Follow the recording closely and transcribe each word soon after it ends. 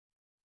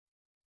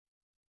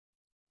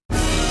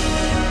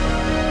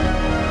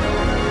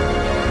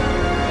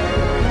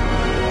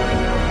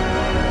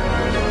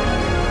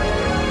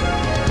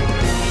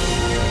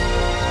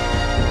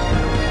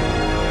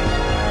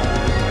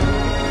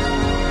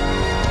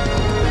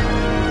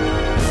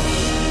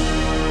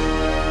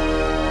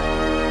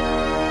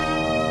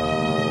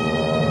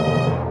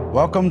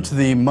Welcome to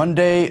the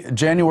Monday,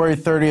 January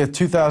 30th,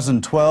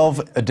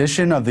 2012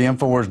 edition of the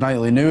Infowars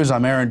Nightly News.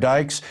 I'm Aaron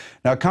Dykes.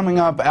 Now, coming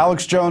up,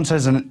 Alex Jones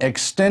has an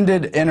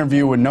extended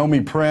interview with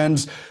Nomi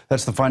Prins.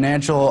 That's the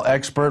financial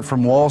expert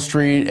from Wall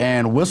Street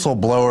and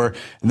whistleblower,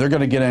 and they're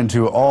going to get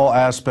into all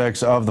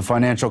aspects of the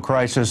financial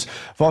crisis.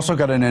 I've also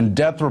got an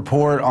in-depth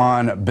report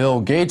on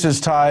Bill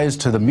Gates' ties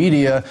to the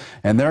media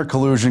and their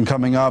collusion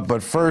coming up.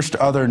 But first,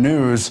 other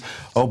news.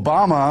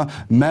 Obama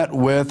met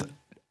with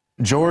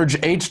George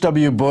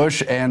H.W.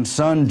 Bush and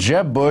son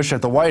Jeb Bush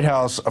at the White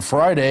House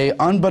Friday.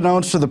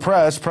 Unbeknownst to the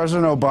press,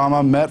 President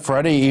Obama met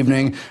Friday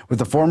evening with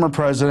the former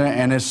president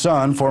and his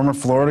son, former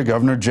Florida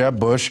Governor Jeb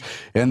Bush,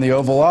 in the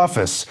Oval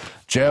Office.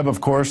 Jeb,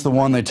 of course, the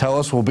one they tell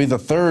us will be the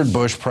third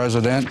Bush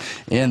president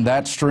in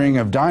that string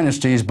of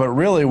dynasties. But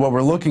really what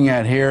we're looking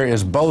at here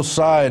is both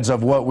sides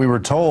of what we were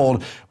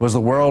told was the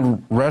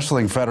World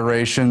Wrestling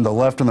Federation, the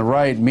left and the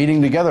right,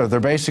 meeting together. They're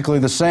basically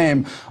the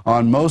same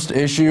on most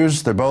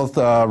issues. They're both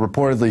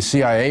reportedly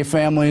CIA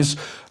families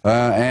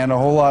and a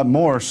whole lot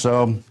more.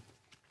 So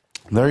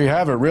there you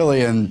have it,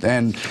 really.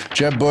 And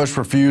Jeb Bush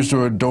refused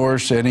to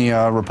endorse any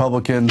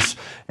Republicans,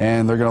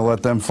 and they're going to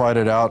let them fight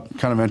it out.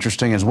 Kind of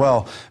interesting as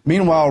well.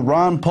 Meanwhile,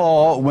 Ron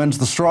Paul wins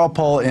the straw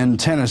poll in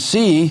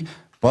Tennessee,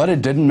 but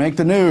it didn't make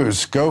the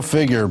news. Go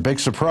figure. Big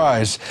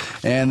surprise.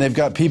 And they've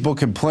got people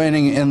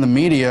complaining in the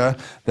media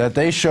that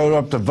they showed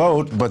up to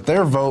vote, but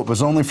their vote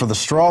was only for the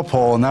straw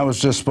poll, and that was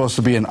just supposed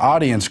to be an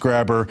audience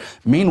grabber.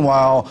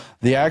 Meanwhile,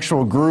 the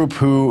actual group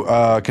who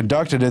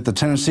conducted it, the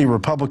Tennessee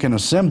Republican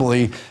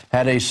Assembly,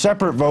 had a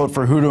separate vote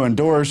for who to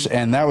endorse,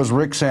 and that was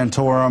Rick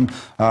Santorum,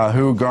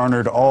 who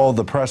garnered all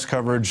the press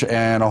coverage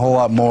and a whole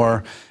lot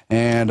more.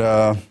 And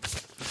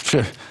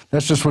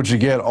that's just what you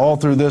get all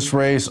through this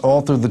race, all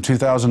through the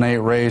 2008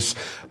 race.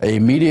 A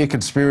media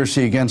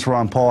conspiracy against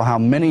Ron Paul. How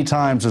many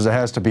times does it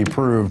has to be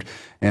proved?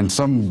 And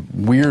some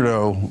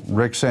weirdo,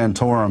 Rick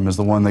Santorum, is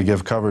the one they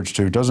give coverage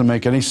to. Doesn't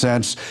make any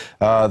sense.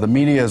 The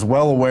media is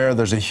well aware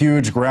there's a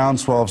huge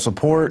groundswell of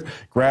support,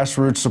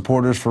 grassroots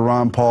supporters for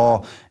Ron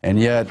Paul, and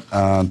yet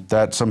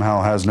that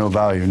somehow has no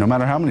value. No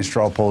matter how many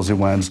straw polls he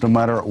wins, no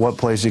matter what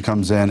place he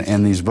comes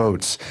in these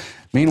votes.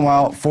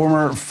 Meanwhile,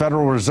 former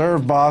Federal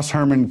Reserve boss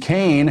Herman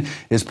Cain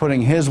is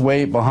putting his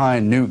weight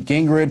behind Newt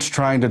Gingrich,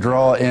 trying to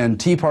draw in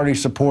Tea Party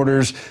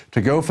supporters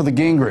to go for the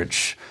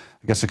Gingrich.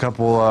 I guess a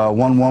couple,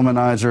 one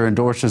womanizer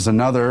endorses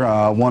another.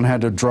 One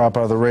had to drop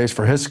out of the race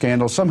for his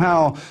scandal.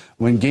 Somehow,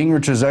 when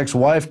Gingrich's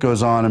ex-wife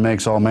goes on and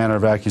makes all manner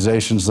of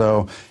accusations,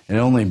 though, it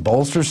only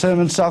bolsters him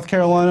in South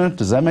Carolina.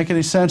 Does that make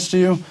any sense to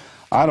you?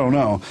 I don't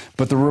know.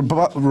 But the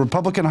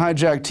Republican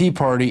hijacked Tea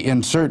Party,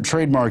 insert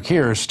trademark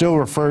here, is still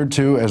referred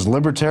to as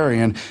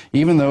libertarian,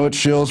 even though it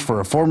shills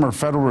for a former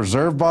Federal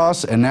Reserve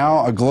boss and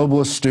now a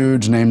globalist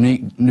stooge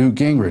named Newt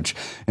Gingrich.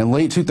 In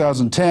late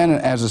 2010,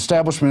 as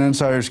establishment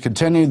insiders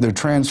continued their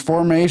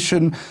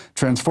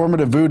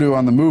transformative voodoo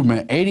on the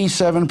movement,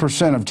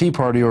 87% of Tea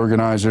Party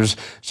organizers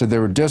said they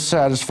were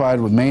dissatisfied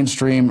with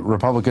mainstream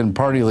Republican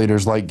Party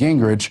leaders like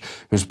Gingrich,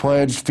 who's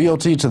pledged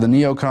fealty to the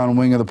neocon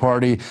wing of the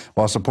party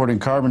while supporting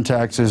carbon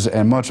taxes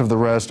and much of the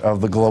rest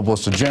of the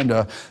globalist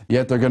agenda.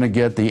 Yet they're going to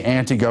get the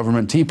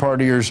anti-government Tea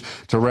Partiers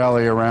to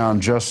rally around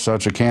just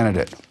such a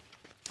candidate.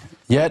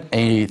 Yet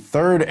a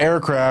third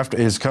aircraft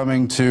is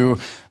coming to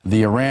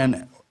the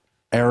Iran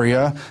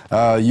area.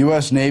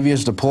 U.S. Navy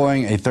is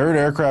deploying a third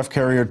aircraft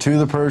carrier to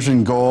the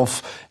Persian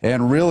Gulf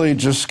and really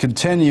just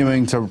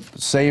continuing to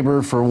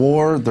saber for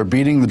war. They're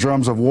beating the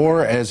drums of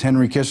war, as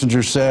Henry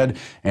Kissinger said.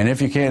 And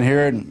if you can't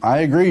hear it, I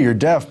agree, you're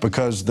deaf,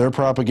 because their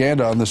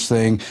propaganda on this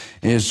thing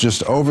is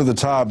just over the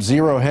top.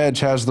 Zero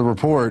Hedge has the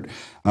report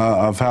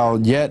of how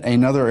yet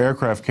another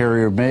aircraft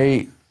carrier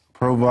may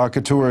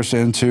provocateurs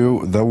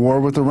into the war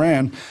with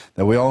Iran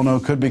that we all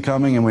know could be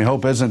coming and we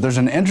hope isn't. There's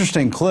an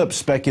interesting clip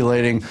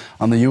speculating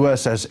on the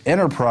USS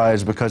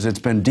Enterprise because it's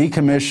been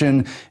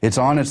decommissioned, it's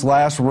on its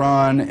last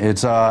run,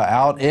 it's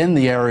out in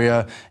the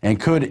area,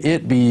 and could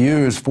it be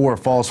used for a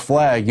false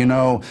flag? You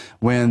know,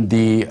 when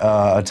the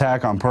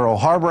attack on Pearl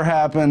Harbor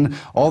happened,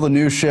 all the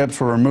new ships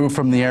were removed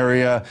from the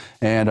area,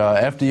 and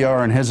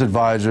FDR and his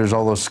advisors,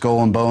 all those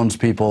skull and bones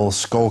people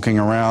skulking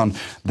around,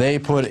 they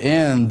put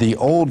in the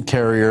old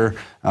carrier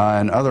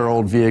and other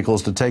old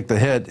vehicles to take the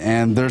hit.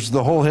 And there's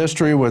the whole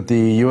history with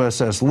the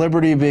USS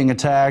Liberty being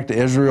attacked,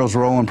 Israel's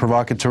role in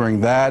provocateuring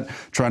that,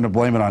 trying to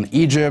blame it on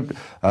Egypt,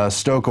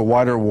 stoke a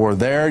wider war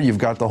there. You've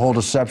got the whole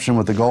deception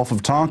with the Gulf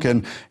of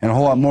Tonkin and a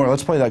whole lot more.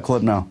 Let's play that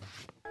clip now.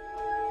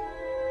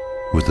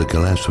 With the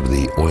collapse of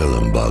the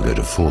oil embargo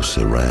to force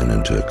Iran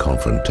into a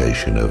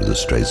confrontation over the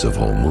Straits of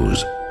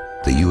Hormuz,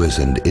 the US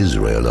and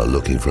Israel are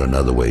looking for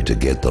another way to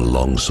get the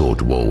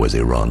long-sought war with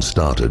Iran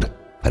started,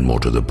 and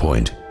more to the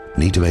point,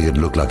 need to make it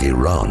look like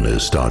Iran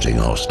is starting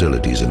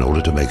hostilities in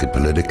order to make it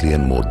politically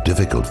and more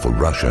difficult for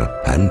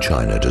Russia and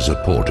China to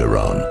support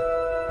Iran.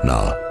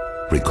 Now,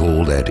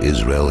 recall that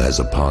Israel has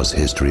a past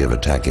history of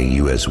attacking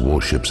US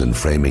warships and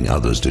framing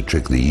others to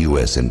trick the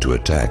US into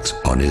attacks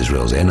on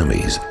Israel's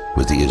enemies,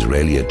 with the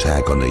Israeli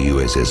attack on the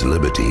USS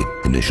Liberty,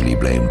 initially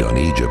blamed on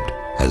Egypt,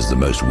 as the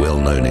most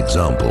well-known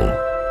example.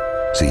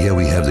 So here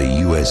we have the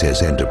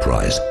USS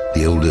Enterprise,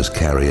 the oldest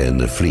carrier in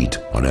the fleet,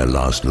 on her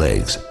last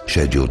legs,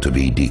 scheduled to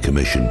be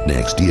decommissioned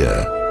next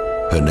year.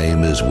 Her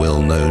name is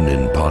well known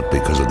in part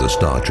because of the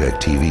Star Trek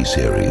TV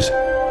series.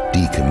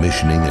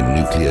 Decommissioning a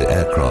nuclear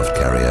aircraft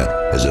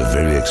carrier is a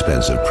very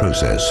expensive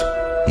process.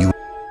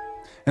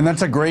 And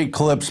that's a great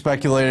clip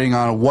speculating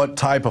on what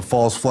type of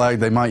false flag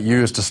they might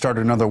use to start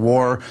another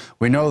war.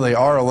 We know they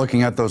are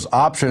looking at those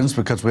options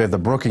because we have the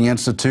Brookings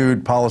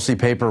Institute policy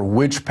paper,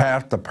 Which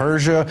Path to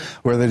Persia,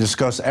 where they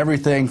discuss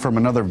everything from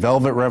another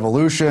Velvet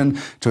Revolution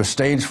to a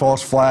staged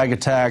false flag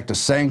attack to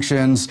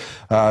sanctions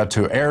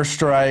to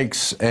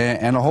airstrikes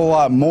and a whole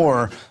lot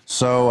more.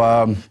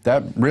 So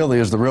that really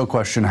is the real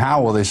question.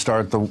 How will they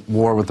start the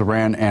war with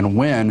Iran and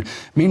when?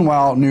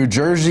 Meanwhile, New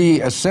Jersey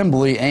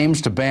Assembly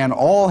aims to ban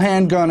all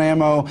handgun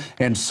ammo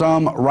and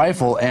some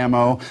rifle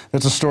ammo.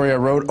 That's a story I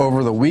wrote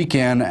over the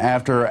weekend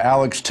after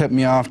Alex tipped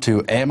me off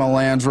to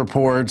AMOLAND's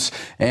reports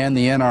and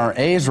the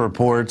NRA's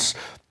reports.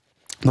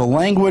 The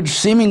language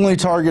seemingly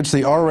targets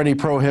the already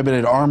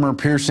prohibited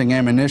armor-piercing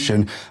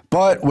ammunition,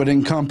 but would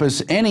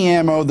encompass any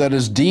ammo that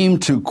is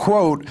deemed to,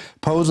 quote,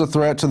 pose a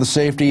threat to the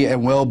safety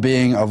and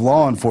well-being of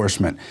law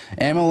enforcement.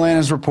 AMOLAND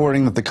is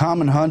reporting that the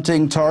common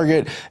hunting,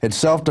 target, and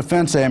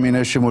self-defense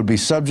ammunition would be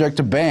subject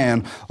to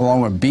ban,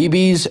 along with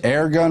BBs,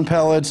 air gun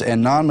pellets,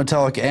 and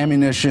non-metallic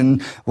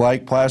ammunition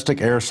like plastic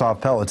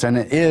airsoft pellets. And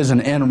it is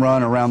an end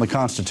run around the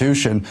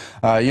Constitution.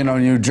 You know,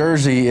 New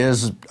Jersey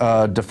is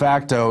de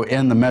facto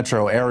in the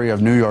metro area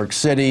of New York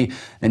City,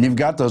 and you've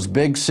got those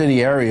big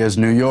city areas,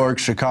 New York,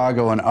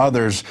 Chicago, and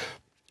others,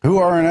 who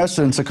are in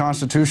essence a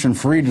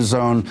Constitution-free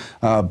zone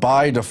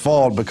by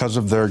default because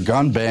of their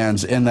gun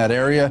bans in that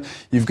area.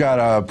 You've got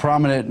a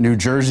prominent New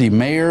Jersey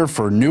mayor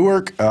for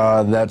Newark,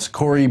 that's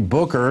Cory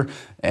Booker,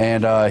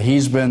 and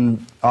he's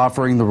been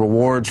offering the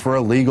rewards for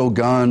illegal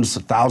guns,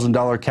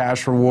 $1,000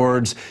 cash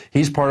rewards.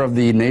 He's part of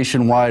the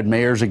nationwide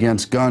Mayors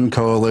Against Gun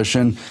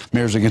Coalition,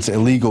 Mayors Against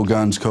Illegal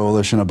Guns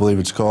Coalition, I believe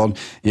it's called.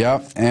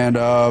 Yeah,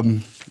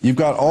 and you've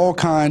got all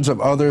kinds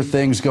of other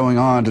things going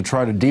on to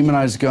try to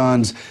demonize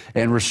guns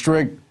and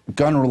restrict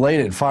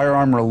gun-related,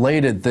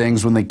 firearm-related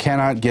things when they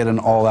cannot get an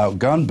all-out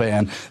gun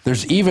ban.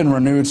 There's even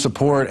renewed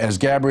support as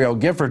Gabrielle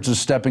Giffords is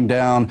stepping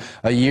down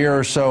a year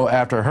or so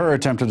after her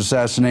attempted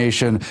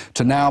assassination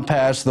to now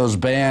pass those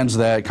bans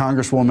that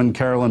Congresswoman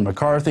Carolyn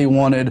McCarthy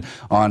wanted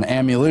on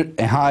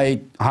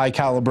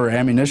high-caliber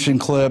ammunition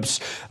clips.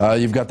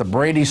 You've got the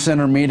Brady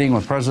Center meeting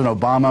with President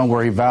Obama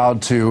where he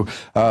vowed to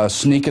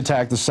sneak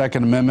attack the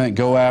Second Amendment,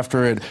 go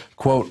after it,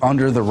 quote,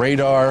 under the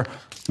radar.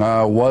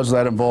 Was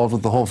that involved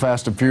with the whole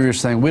Fast and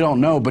Furious thing? We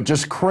don't know, but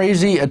just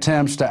crazy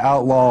attempts to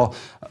outlaw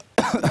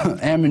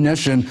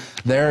ammunition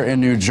there in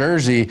New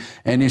Jersey.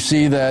 And you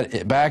see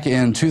that back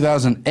in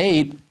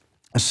 2008,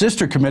 a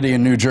sister committee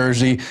in New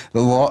Jersey,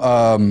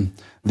 the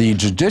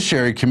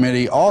Judiciary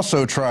Committee,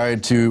 also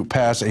tried to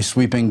pass a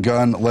sweeping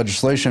gun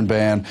legislation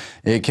ban.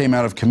 It came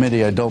out of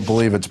committee. I don't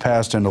believe it's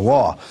passed into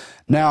law.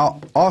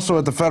 Now, also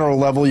at the federal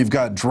level, you've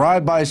got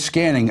drive-by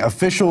scanning.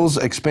 Officials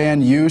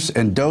expand use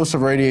and dose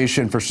of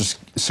radiation for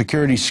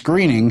security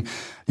screening.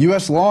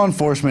 U.S. law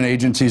enforcement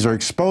agencies are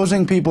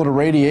exposing people to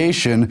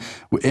radiation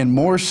in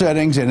more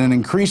settings and in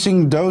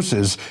increasing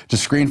doses to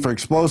screen for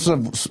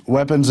explosive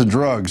weapons and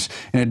drugs.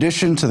 In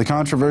addition to the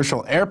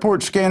controversial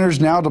airport scanners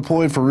now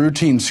deployed for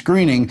routine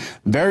screening,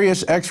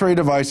 various X-ray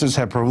devices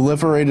have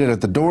proliferated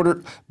at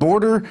the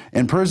border,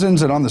 in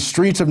prisons, and on the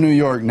streets of New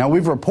York. Now,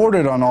 we've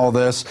reported on all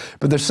this,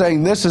 but they're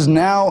saying this is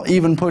now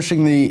even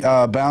pushing the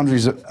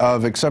boundaries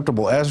of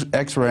acceptable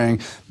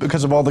X-raying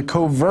because of all the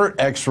covert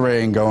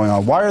X-raying going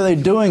on. Why are they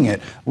doing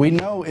it? We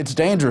know it's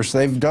dangerous.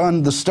 They've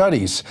done the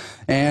studies,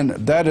 and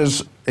that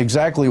is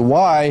exactly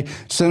why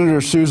Senator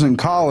Susan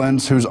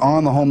Collins, who's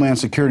on the Homeland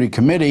Security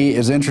Committee,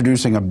 is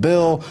introducing a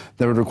bill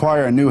that would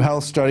require a new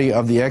health study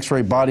of the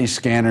X-ray body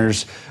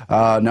scanners.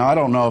 Now, I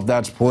don't know if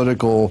that's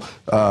political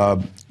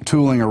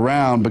tooling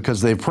around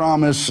because they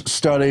promise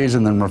studies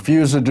and then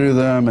refuse to do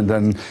them and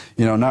then,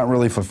 you know, not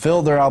really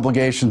fulfill their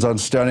obligations on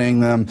studying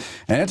them.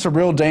 And it's a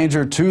real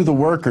danger to the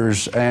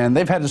workers. And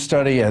they've had a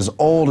study as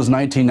old as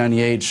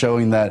 1998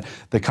 showing that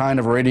the kind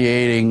of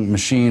radiating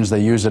machines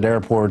they use at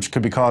airports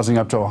could be causing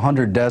up to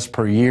 100 deaths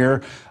per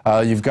year.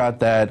 You've got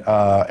that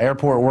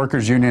airport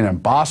workers union in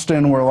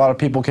Boston where a lot of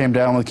people came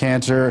down with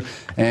cancer.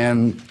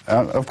 And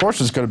of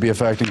course it's going to be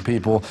affecting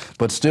people,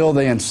 but still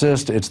they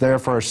insist it's there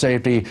for our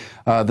safety.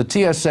 The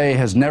TSA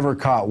has never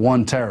caught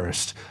one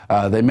terrorist.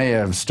 They may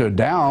have stood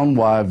down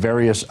while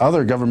various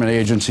other government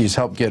agencies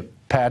helped get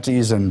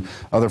patsies and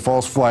other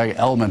false flag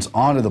elements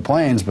onto the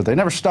planes, but they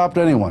never stopped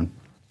anyone.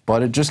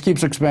 But it just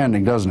keeps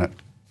expanding, doesn't it?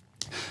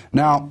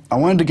 Now, I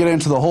wanted to get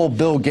into the whole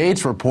Bill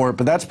Gates report,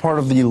 but that's part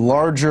of the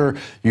larger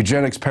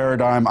eugenics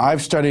paradigm.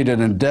 I've studied it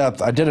in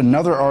depth. I did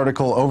another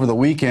article over the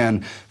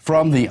weekend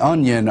from The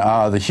Onion,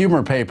 the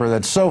humor paper,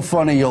 that's so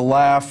funny you'll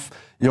laugh.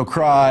 you'll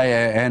cry,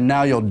 and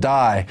now you'll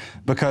die,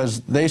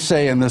 because they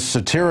say in this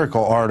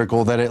satirical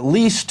article that at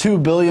least 2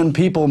 billion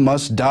people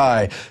must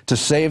die to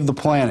save the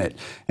planet.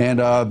 And,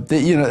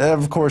 you know, that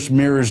of course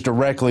mirrors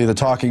directly the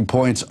talking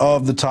points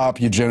of the top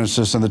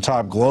eugenicists and the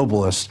top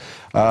globalists.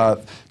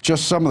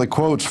 Just some of the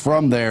quotes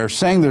from there,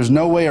 saying there's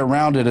no way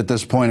around it at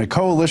this point. A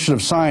coalition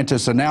of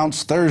scientists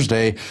announced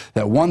Thursday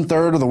that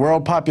 1/3 of the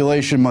world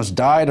population must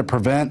die to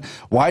prevent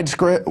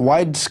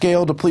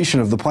wide-scale depletion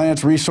of the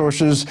planet's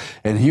resources,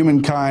 and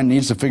humankind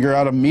needs to figure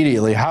out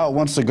immediately how it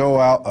wants to go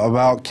out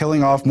about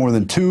killing off more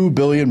than 2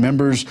 billion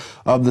members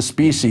of the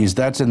species.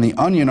 That's in the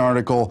Onion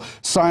article.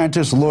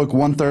 Scientists look,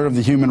 1/3 of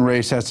the human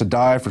race has to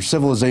die for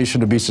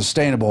civilization to be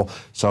sustainable.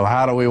 So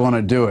how do we want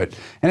to do it?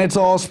 And it's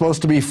all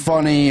supposed to be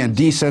funny and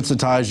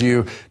desensitize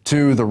you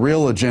to the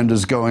real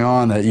agendas going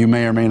on that you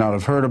may or may not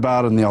have heard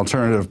about in the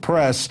alternative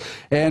press.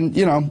 And,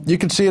 you know, you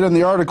can see it in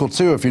the article,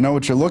 too, if you know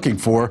what you're looking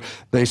for.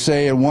 They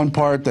say in one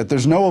part that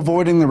there's no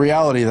avoiding the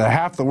reality that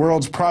half the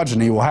world's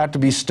progeny will have to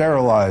be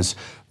sterilized.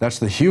 That's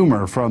the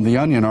humor from the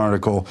Onion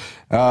article.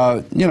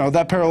 You know,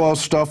 that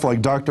parallels stuff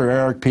like Dr.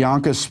 Eric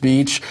Pianka's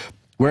speech,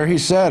 where he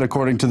said,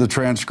 according to the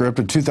transcript,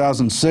 in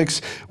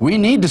 2006, we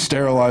need to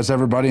sterilize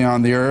everybody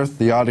on the earth,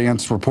 the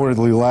audience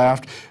reportedly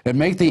laughed, and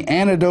make the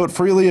antidote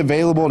freely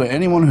available to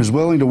anyone who's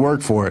willing to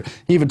work for it.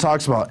 He even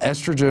talks about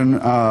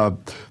estrogen,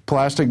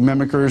 plastic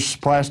mimickers,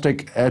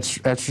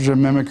 estrogen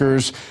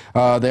mimickers.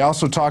 They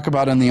also talk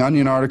about in the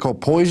Onion article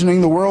poisoning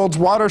the world's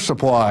water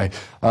supply.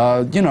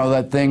 You know,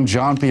 that thing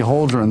John P.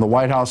 Holdren, the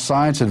White House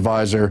science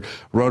advisor,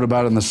 wrote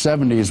about in the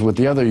 70s with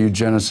the other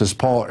eugenicist,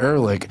 Paul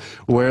Ehrlich,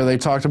 where they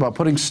talked about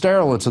putting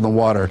steroids in the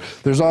water.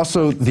 There's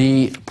also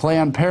the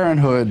Planned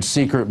Parenthood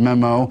secret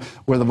memo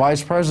where the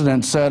vice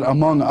president said,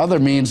 among other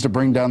means to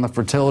bring down the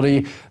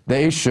fertility,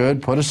 they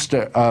should put a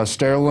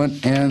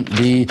sterilant in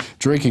the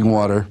drinking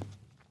water.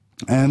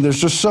 And there's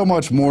just so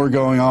much more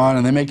going on,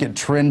 and they make it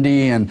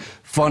trendy and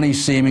funny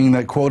seeming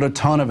that, quote, a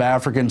ton of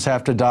Africans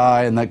have to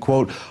die, and that,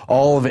 quote,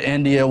 all of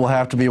India will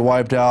have to be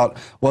wiped out.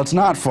 Well, it's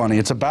not funny.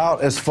 It's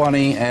about as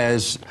funny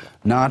as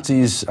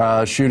Nazis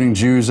shooting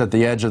Jews at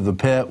the edge of the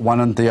pit. Why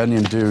don't the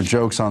Onion do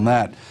jokes on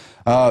that?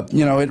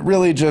 You know, it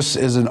really just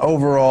is an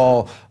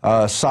overall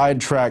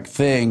sidetrack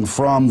thing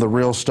from the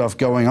real stuff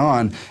going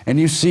on, and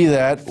you see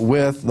that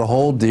with the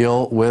whole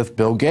deal with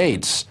Bill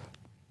Gates.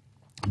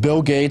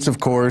 Bill Gates, of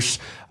course,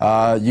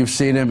 you've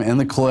seen him in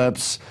the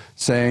clips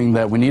saying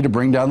that we need to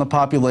bring down the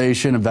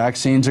population and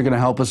vaccines are going to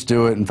help us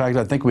do it. In fact,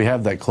 I think we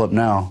have that clip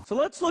now. So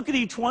let's look at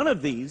each one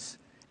of these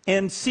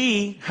and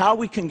see how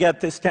we can get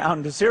this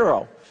down to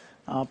zero.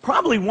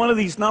 Probably one of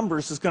these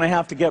numbers is going to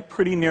have to get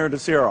pretty near to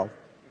zero.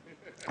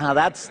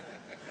 That's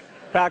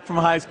back from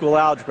high school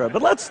algebra.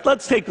 But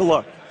let's take a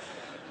look.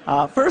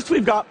 First,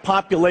 we've got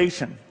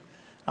population.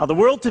 The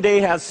world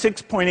today has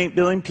 6.8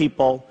 billion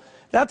people.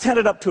 That's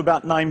headed up to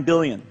about 9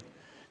 billion.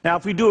 Now,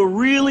 if we do a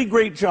really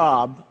great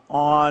job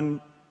on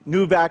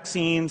new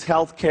vaccines,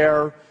 health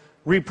care,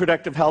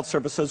 reproductive health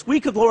services, we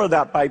could lower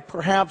that by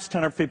perhaps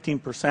 10 or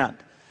 15%.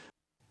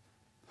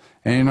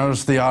 And you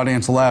notice the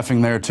audience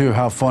laughing there, too,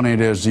 how funny it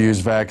is to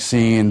use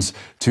vaccines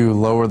to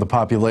lower the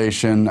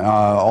population,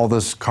 all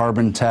this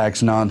carbon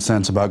tax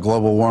nonsense about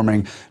global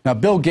warming. Now,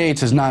 Bill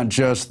Gates is not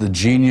just the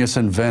genius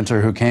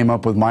inventor who came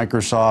up with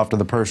Microsoft or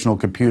the personal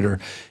computer.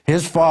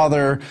 His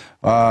father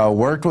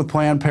worked with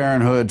Planned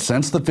Parenthood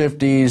since the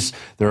 50s.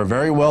 They're a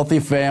very wealthy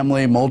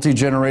family,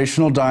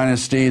 multi-generational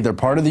dynasty. They're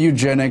part of the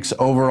eugenics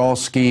overall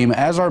scheme,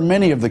 as are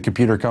many of the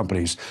computer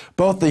companies.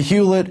 Both the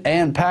Hewlett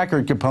and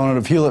Packard component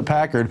of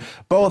Hewlett-Packard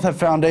both have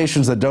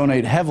foundations that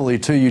donate heavily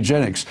to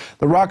eugenics.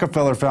 The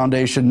Rockefeller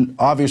Foundation,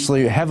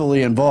 obviously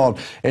heavily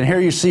involved. And here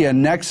you see a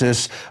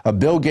nexus of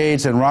Bill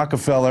Gates and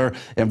Rockefeller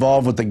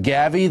involved with the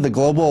Gavi, the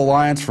Global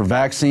Alliance for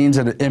Vaccines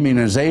and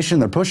Immunization.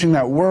 They're pushing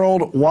that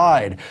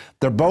worldwide.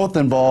 They're both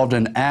involved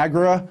in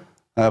AGRA.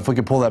 If we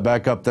could pull that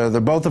back up there. They're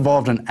both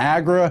involved in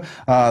AGRA.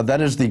 That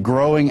is the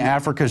Growing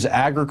Africa's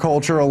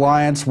Agriculture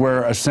Alliance,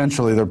 where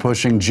essentially they're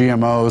pushing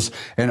GMOs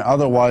and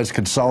otherwise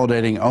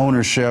consolidating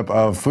ownership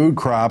of food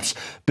crops.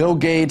 Bill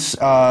Gates,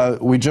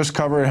 we just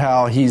covered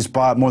how he's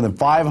bought more than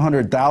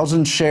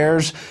 500,000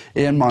 shares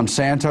in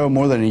Monsanto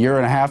more than a year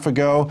and a half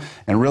ago,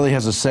 and really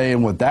has a say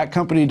in what that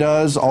company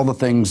does, all the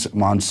things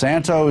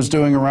Monsanto is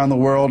doing around the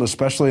world,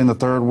 especially in the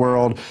third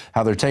world,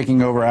 how they're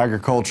taking over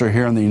agriculture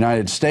here in the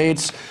United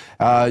States.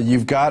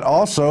 You've got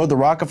also the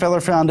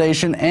Rockefeller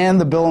Foundation and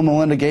the Bill and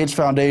Melinda Gates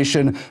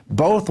Foundation,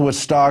 both with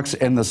stocks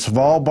in the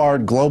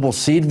Svalbard Global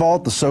Seed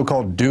Vault, the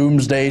so-called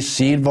Doomsday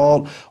Seed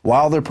Vault,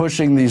 while they're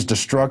pushing these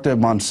destructive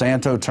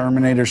Monsanto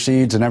Terminator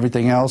seeds and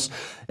everything else.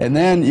 And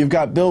then you've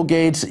got Bill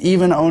Gates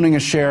even owning a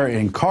share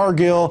in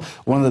Cargill,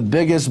 one of the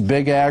biggest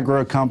big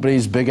agri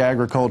companies, big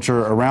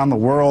agriculture around the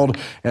world.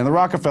 And the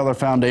Rockefeller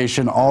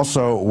Foundation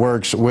also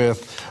works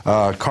with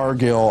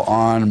Cargill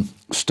on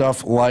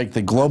stuff like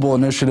the Global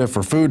Initiative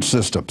for Food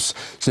Systems.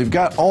 So you've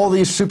got all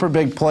these super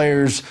big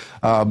players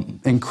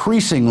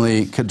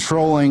increasingly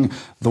controlling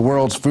the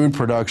world's food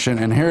production.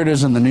 And here it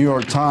is in the New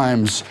York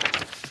Times.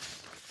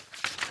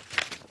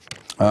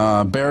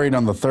 Buried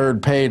on the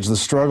third page, the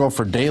struggle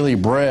for daily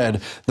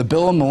bread. The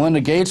Bill and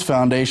Melinda Gates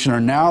Foundation are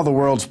now the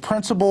world's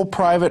principal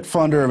private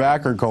funder of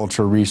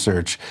agriculture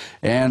research.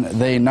 And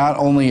they not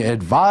only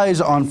advise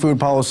on food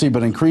policy,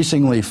 but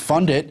increasingly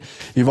fund it.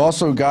 You've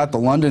also got the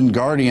London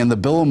Guardian. The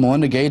Bill and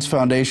Melinda Gates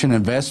Foundation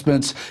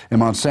investments in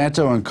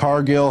Monsanto and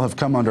Cargill have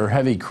come under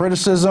heavy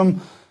criticism.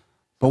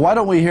 But why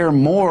don't we hear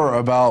more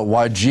about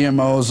why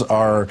GMOs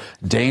are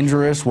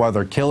dangerous, why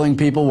they're killing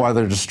people, why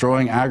they're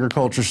destroying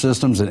agriculture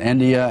systems in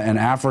India and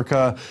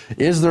Africa?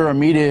 Is there a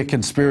media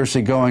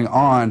conspiracy going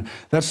on?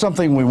 That's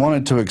something we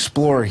wanted to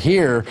explore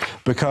here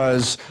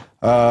because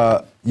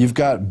you've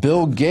got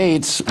Bill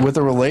Gates with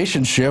a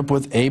relationship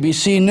with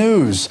ABC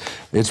News.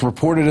 It's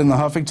reported in the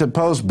Huffington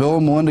Post, Bill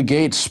and Melinda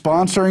Gates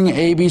sponsoring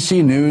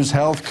ABC News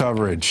health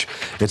coverage.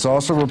 It's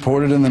also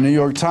reported in the New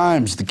York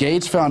Times. The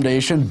Gates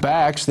Foundation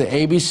backs the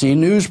ABC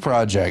News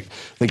project.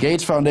 The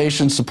Gates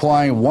Foundation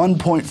supplying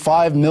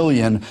 $1.5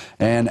 million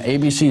and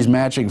ABC's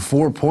matching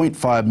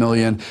 $4.5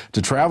 million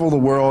to travel the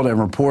world and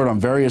report on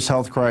various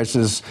health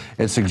crises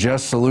and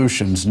suggest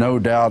solutions, no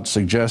doubt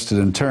suggested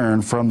in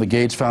turn from the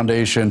Gates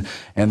Foundation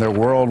and their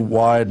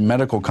worldwide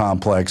medical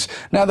complex.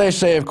 Now, they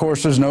say, of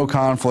course, there's no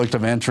conflict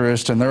of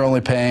interest, and they're only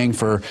paying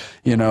for,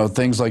 you know,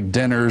 things like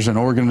dinners and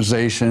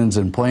organizations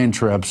and plane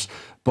trips,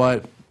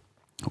 but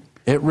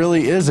it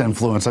really is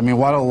influence. I mean,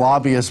 why do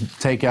lobbyists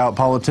take out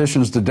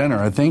politicians to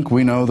dinner? I think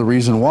we know the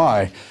reason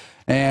why.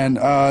 And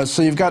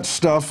so you've got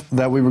stuff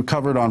that we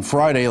covered on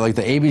Friday, like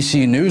the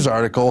ABC News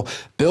article,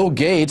 Bill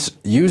Gates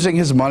using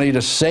his money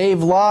to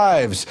save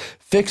lives,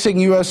 fixing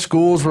U.S.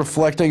 schools,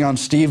 reflecting on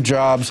Steve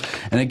Jobs,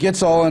 and it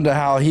gets all into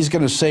how he's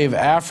going to save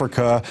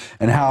Africa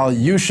and how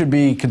you should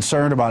be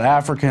concerned about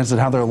Africans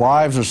and how their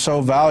lives are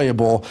so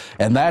valuable,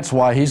 and that's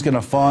why he's going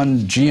to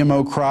fund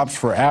GMO crops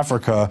for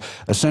Africa,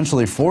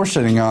 essentially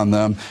forcing on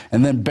them.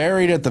 And then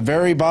buried at the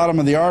very bottom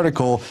of the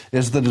article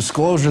is the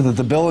disclosure that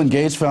the Bill and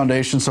Gates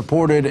Foundation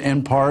supported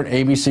in part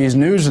ABC's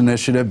news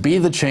initiative, Be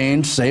the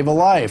Change, Save a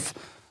Life.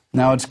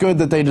 Now, it's good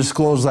that they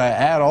disclose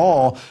that at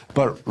all,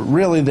 but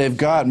really they've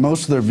got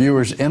most of their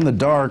viewers in the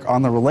dark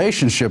on the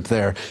relationship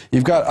there.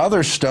 You've got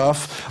other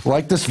stuff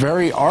like this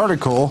very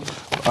article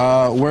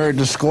where it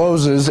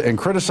discloses and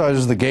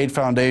criticizes the Gates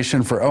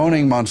Foundation for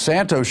owning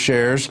Monsanto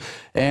shares,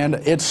 and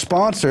it's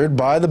sponsored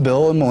by the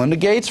Bill and Melinda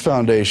Gates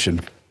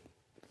Foundation.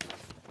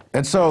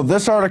 And so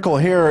this article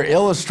here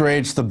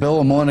illustrates the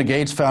Bill and Melinda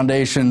Gates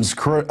Foundation's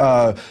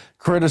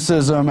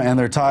criticism and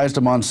their ties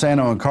to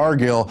Monsanto and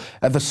Cargill.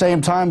 At the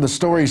same time, the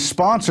story is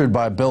sponsored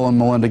by Bill and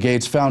Melinda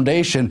Gates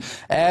Foundation,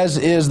 as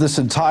is this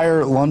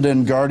entire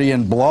London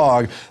Guardian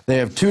blog. They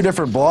have two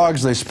different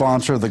blogs they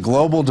sponsor, the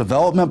Global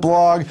Development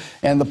blog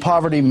and the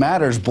Poverty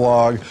Matters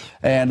blog.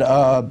 And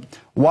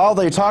while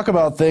they talk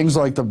about things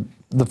like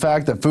the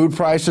fact that food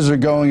prices are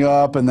going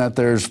up and that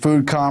there's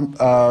food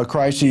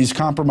crises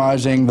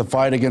compromising the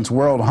fight against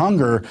world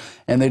hunger,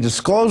 and they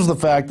disclose the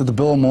fact that the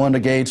Bill and Melinda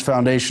Gates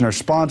Foundation are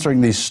sponsoring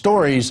these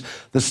stories,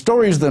 the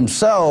stories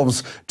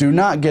themselves do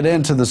not get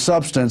into the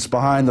substance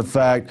behind the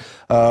facts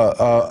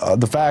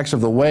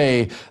of the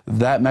way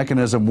that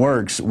mechanism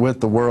works with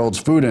the world's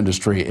food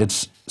industry.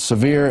 It's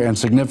severe and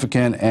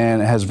significant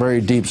and has very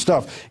deep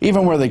stuff.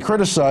 Even where they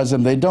criticize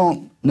them, they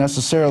don't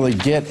necessarily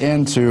get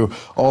into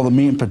all the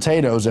meat and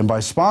potatoes, and by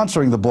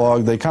sponsoring the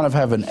blog, they kind of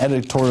have an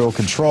editorial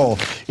control,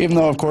 even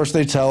though, of course,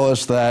 they tell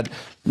us that,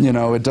 you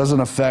know, it doesn't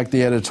affect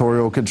the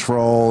editorial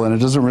control, and it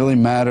doesn't really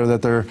matter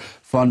that they're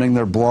funding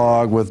their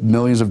blog with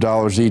millions of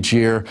dollars each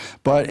year.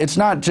 But it's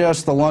not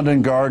just the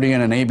London Guardian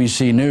and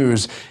ABC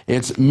News.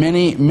 It's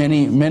many,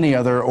 many, many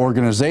other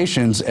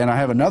organizations. And I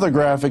have another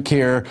graphic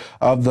here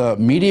of the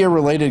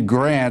media-related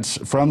grants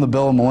from the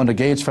Bill and Melinda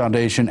Gates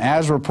Foundation,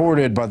 as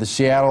reported by the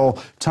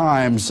Seattle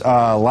Times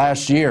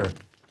last year.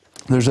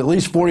 There's at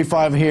least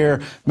 45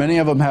 here. Many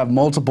of them have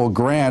multiple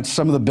grants.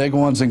 Some of the big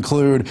ones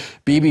include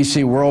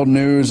BBC World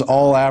News,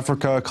 All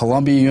Africa,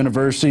 Columbia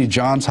University,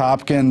 Johns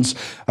Hopkins,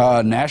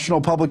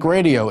 National Public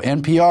Radio,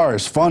 NPR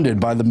is funded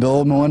by the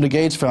Bill and Melinda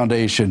Gates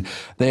Foundation.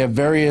 They have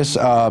various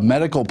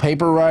medical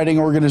paper writing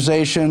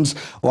organizations,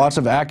 lots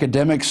of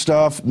academic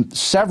stuff,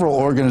 several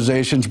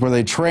organizations where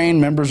they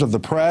train members of the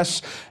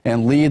press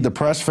and lead the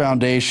press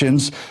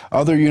foundations,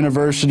 other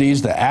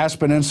universities, the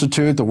Aspen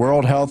Institute, the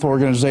World Health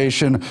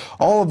Organization.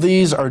 All of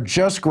these are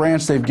just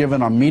grants they've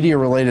given on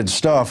media-related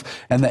stuff,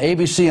 and the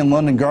ABC and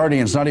London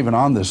Guardian's not even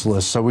on this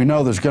list, so we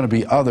know there's going to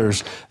be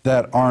others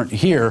that aren't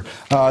here.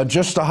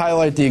 Just to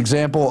highlight the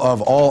example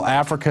of All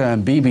Africa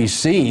and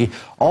BBC,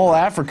 All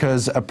Africa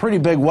is a pretty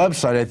big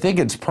website. I think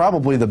it's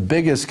probably the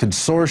biggest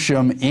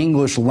consortium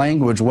English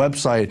language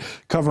website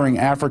covering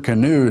Africa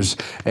news.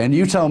 And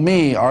you tell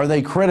me, are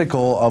they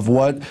critical of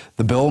what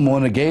the Bill and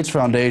Melinda Gates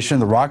Foundation,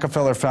 the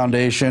Rockefeller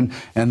Foundation,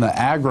 and the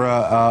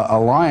Agra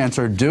Alliance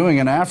are doing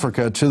in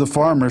Africa to the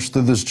farmers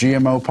through this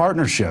GMO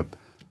partnership?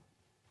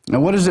 Now,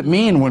 what does it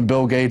mean when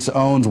Bill Gates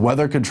owns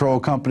weather control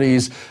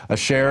companies, a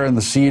share in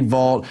the seed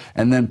vault,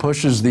 and then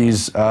pushes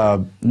these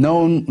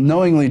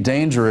knowingly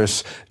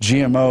dangerous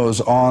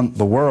GMOs on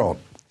the world?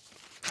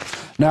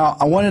 Now,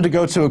 I wanted to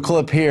go to a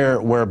clip here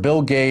where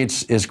Bill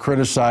Gates is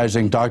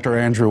criticizing Dr.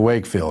 Andrew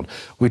Wakefield.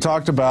 We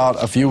talked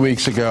about a few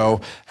weeks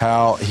ago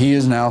how he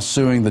is now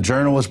suing the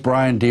journalist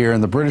Brian Deer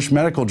in the British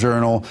Medical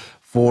Journal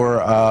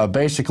for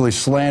basically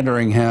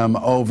slandering him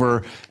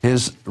over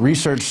his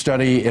research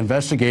study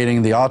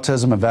investigating the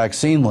autism and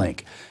vaccine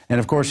link. And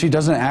of course, he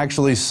doesn't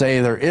actually say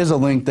there is a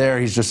link there.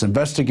 He's just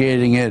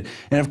investigating it.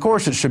 And of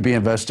course, it should be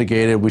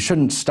investigated. We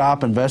shouldn't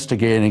stop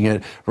investigating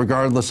it,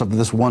 regardless of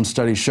this one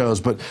study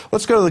shows. But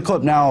let's go to the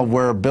clip now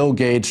where Bill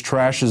Gates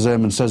trashes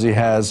him and says he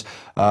has,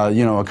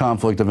 a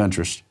conflict of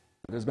interest.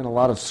 There's been a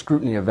lot of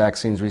scrutiny of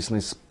vaccines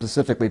recently,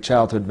 specifically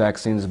childhood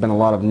vaccines. There's been a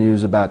lot of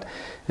news about,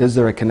 is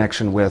there a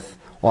connection with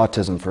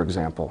autism, for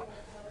example?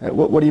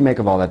 What do you make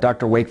of all that?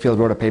 Dr. Wakefield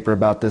wrote a paper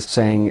about this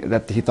saying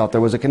that he thought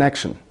there was a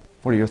connection.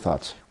 What are your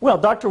thoughts? Well,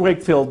 Dr.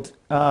 Wakefield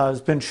has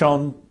been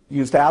shown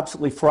used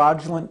absolutely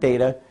fraudulent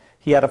data.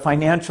 He had a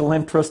financial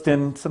interest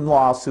in some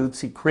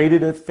lawsuits. He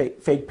created a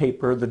fake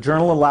paper. The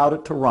journal allowed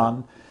it to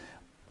run.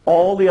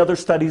 All the other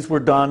studies were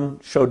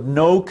done, showed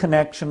no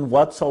connection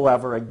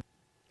whatsoever.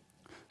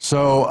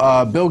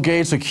 So Bill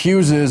Gates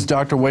accuses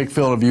Dr.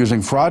 Wakefield of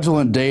using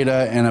fraudulent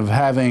data and of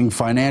having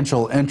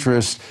financial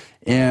interest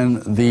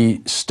in the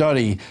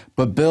study.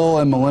 But Bill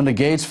and Melinda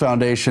Gates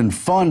Foundation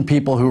fund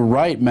people who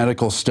write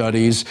medical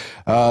studies.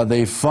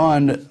 They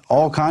fund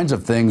all kinds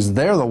of things.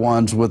 They're the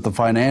ones with the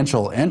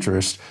financial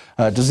interest.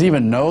 Does he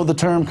even know the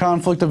term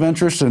conflict of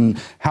interest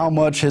and how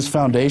much his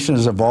foundation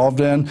is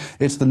involved in?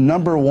 It's the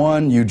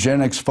 #1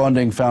 eugenics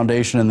funding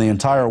foundation in the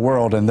entire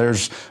world, and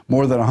there's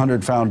more than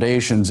 100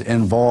 foundations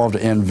involved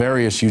in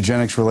various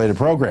eugenics-related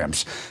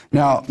programs.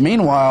 Now,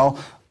 meanwhile,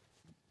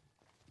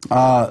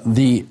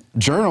 the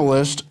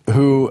journalist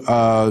who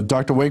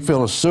Dr.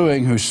 Wakefield is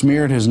suing, who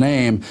smeared his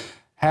name,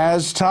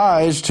 has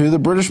ties to the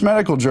British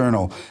Medical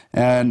Journal.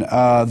 And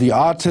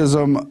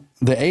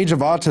the Age of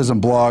Autism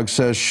blog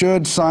says,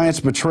 should Science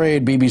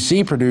Betrayed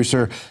BBC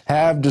producer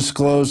have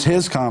disclosed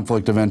his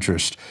conflict of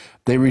interest?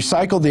 They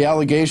recycled the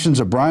allegations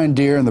of Brian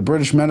Deer in the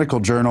British Medical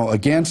Journal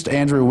against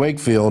Andrew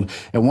Wakefield,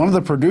 and one of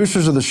the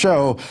producers of the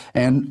show,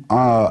 and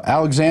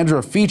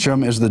Alexandra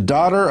Feacham, is the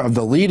daughter of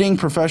the leading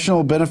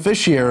professional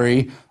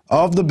beneficiary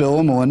of the Bill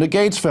and Melinda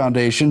Gates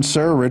Foundation,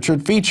 Sir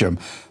Richard Feacham.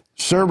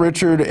 Sir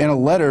Richard, in a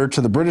letter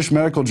to the British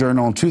Medical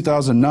Journal in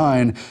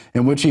 2009,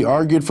 in which he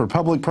argued for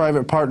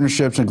public-private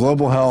partnerships in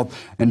global health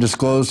and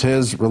disclosed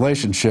his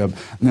relationship.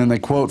 And then they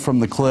quote from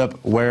the clip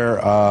where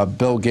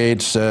Bill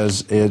Gates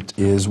says it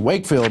is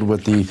Wakefield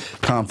with the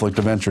conflict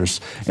of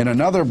interest. In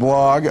another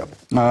blog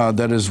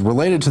that is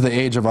related to the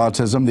Age of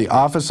Autism, the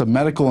Office of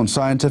Medical and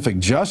Scientific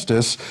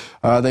Justice,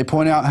 they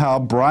point out how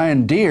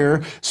Brian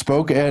Deer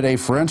spoke at a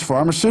French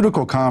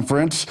pharmaceutical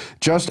conference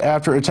just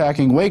after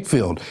attacking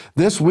Wakefield.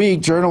 This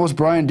week, journalist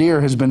Brian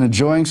Deer has been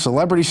enjoying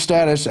celebrity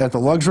status at the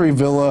luxury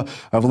villa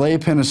of Les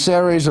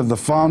Pénisseries of the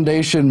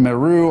Fondation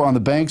Meru on the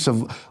banks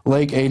of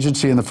Lake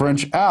Agency in the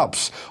French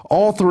Alps.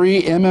 All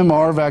 3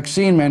 MMR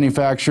vaccine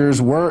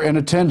manufacturers were in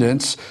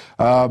attendance,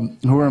 who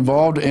were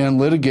involved in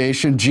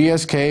litigation.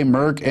 GSK,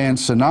 Merck, and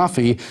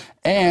Sanofi,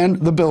 and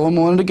the Bill and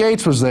Melinda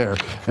Gates was there.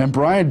 And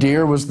Brian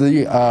Deer was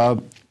the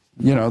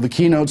the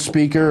keynote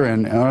speaker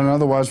and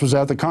otherwise was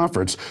at the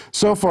conference.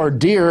 So far,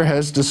 Deer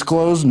has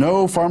disclosed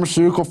no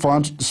pharmaceutical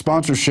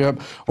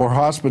sponsorship or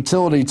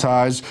hospitality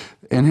ties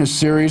in his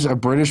series of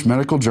British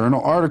Medical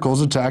Journal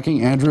articles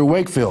attacking Andrew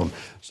Wakefield.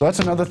 So that's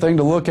another thing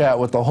to look at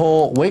with the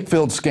whole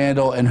Wakefield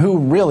scandal and who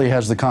really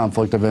has the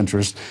conflict of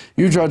interest.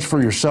 You judge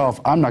for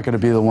yourself. I'm not going to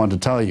be the one to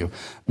tell you.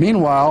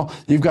 Meanwhile,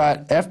 you've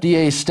got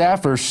FDA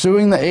staffers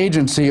suing the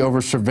agency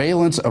over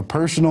surveillance of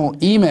personal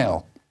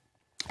email.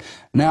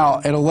 Now,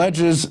 it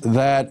alleges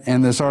that,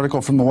 in this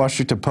article from the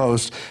Washington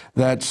Post,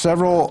 that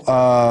several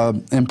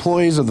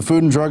employees of the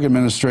Food and Drug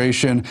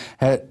Administration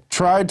had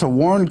tried to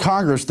warn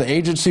Congress the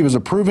agency was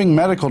approving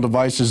medical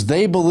devices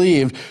they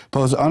believed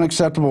pose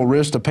unacceptable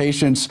risk to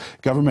patients,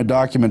 government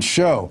documents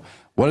show.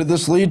 What did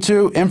this lead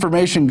to?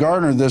 Information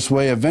garnered this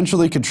way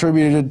eventually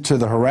contributed to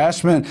the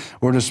harassment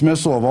or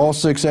dismissal of all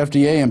 6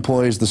 FDA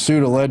employees, the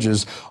suit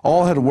alleges.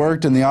 All had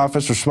worked in the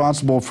office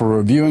responsible for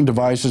reviewing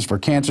devices for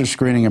cancer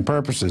screening and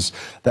purposes.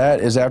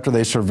 That is after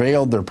they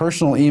surveilled their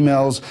personal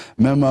emails,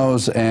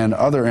 memos, and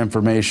other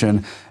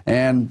information.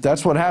 And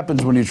that's what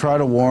happens when you try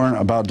to warn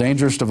about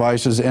dangerous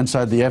devices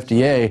inside the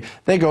FDA.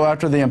 They go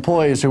after the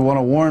employees who want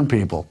to warn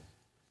people.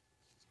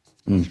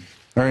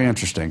 Very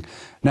interesting.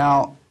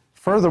 Now,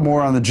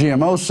 furthermore, on the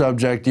GMO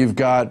subject, you've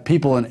got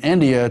people in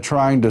India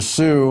trying to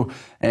sue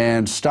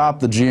and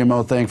stop the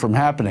GMO thing from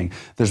happening.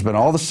 There's been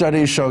all the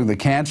studies showing the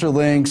cancer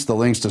links, the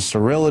links to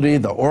sterility,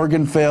 the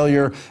organ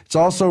failure. It's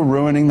also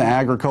ruining the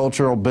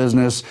agricultural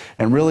business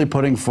and really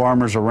putting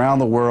farmers around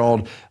the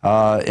world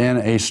in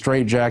a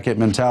straitjacket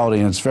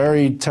mentality. And it's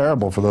very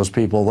terrible for those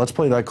people. Let's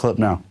play that clip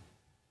now.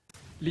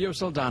 Leo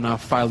Saldana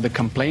filed the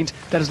complaint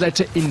that has led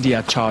to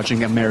India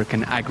charging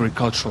American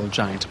agricultural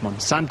giant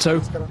Monsanto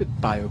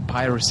with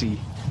biopiracy.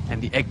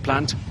 And the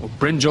eggplant, or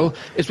brinjal,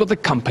 is what the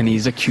company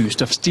is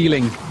accused of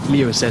stealing.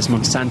 Leo says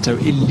Monsanto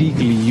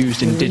illegally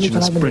used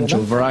indigenous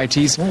brinjal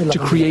varieties to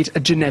create a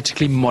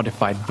genetically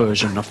modified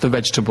version of the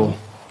vegetable.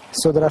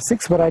 So there are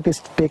 6 varieties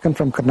taken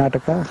from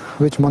Karnataka,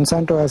 which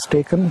Monsanto has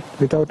taken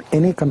without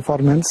any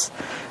conformance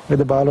with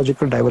the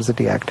Biological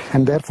Diversity Act,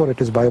 and therefore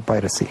it is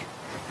biopiracy.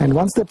 And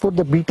once they put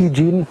the BT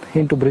gene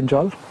into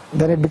brinjal,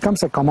 then it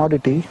becomes a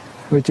commodity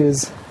which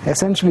is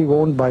essentially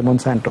owned by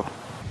Monsanto.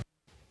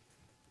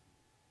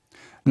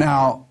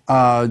 Now,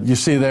 you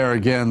see there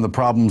again the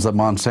problems that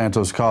Monsanto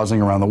is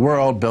causing around the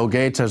world. Bill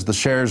Gates has the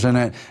shares in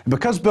it. And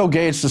because Bill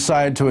Gates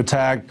decided to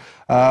attack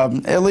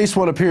at least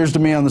what appears to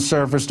me on the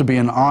surface to be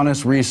an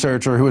honest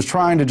researcher who was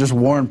trying to just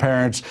warn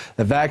parents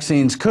that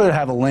vaccines could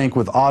have a link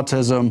with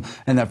autism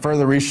and that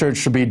further research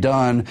should be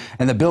done,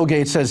 and that Bill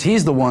Gates says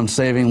he's the one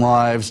saving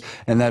lives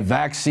and that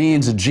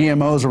vaccines and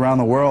GMOs around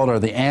the world are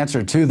the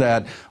answer to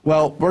that,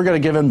 well, we're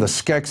going to give him the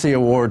Skeksis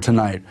Award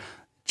tonight,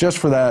 just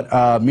for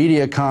that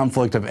media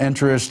conflict of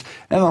interest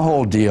and the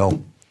whole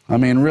deal. I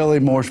mean, really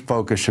more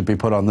focus should be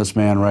put on this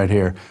man right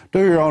here. Do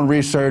your own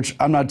research.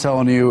 I'm not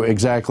telling you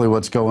exactly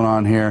what's going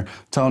on here.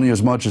 I'm telling you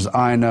as much as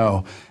I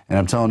know, and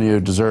I'm telling you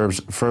it deserves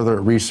further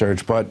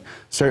research, but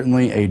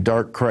certainly a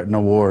Dark Cretin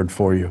Award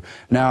for you.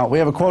 Now, we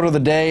have a quote of the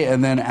day,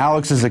 and then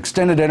Alex's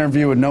extended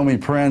interview with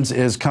Nomi Prins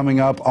is coming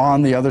up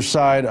on the other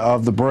side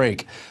of the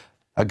break.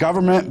 A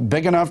government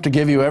big enough to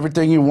give you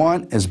everything you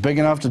want is big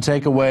enough to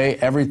take away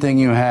everything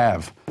you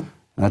have. And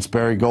that's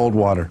Barry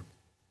Goldwater.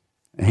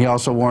 And he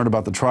also warned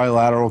about the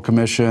Trilateral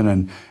Commission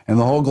and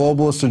the whole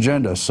globalist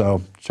agenda,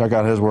 so check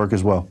out his work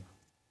as well.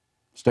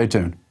 Stay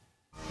tuned.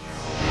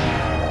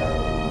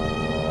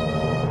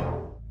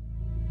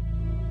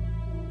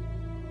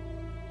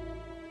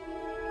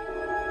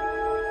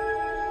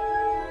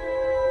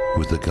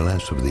 With the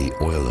collapse of the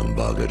oil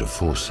embargo to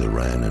force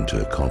Iran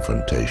into a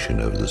confrontation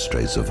over the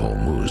Straits of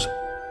Hormuz,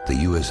 the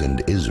US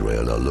and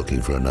Israel are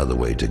looking for another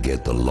way to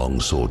get the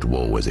long-sought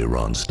war with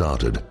Iran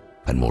started,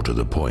 and more to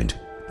the point,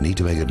 need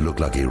to make it look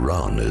like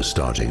Iran is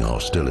starting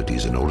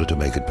hostilities in order to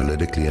make it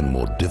politically and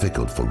more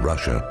difficult for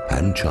Russia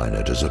and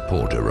China to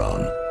support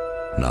Iran.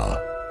 Now,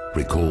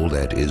 recall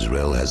that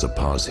Israel has a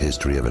past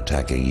history of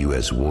attacking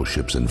US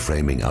warships and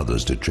framing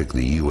others to trick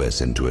the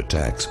US into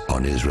attacks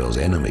on Israel's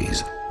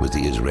enemies, with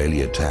the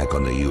Israeli attack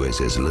on the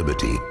USS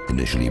Liberty,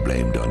 initially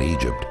blamed on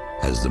Egypt,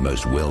 as the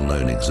most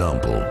well-known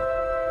example.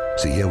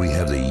 So here we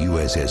have the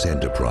USS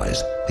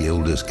Enterprise, the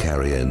oldest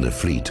carrier in the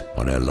fleet,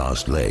 on her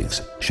last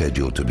legs,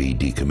 scheduled to be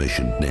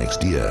decommissioned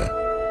next year.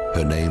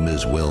 Her name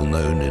is well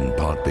known in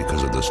part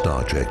because of the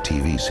Star Trek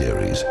TV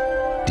series.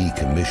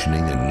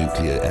 Decommissioning a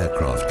nuclear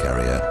aircraft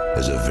carrier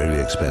is a very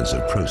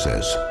expensive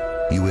process.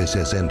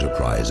 USS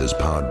Enterprise is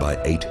powered by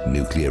 8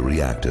 nuclear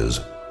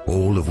reactors,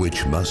 all of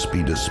which must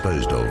be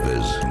disposed of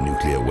as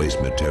nuclear waste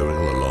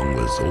material along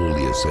with all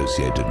the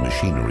associated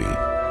machinery.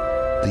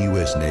 The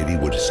US Navy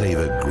would save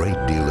a great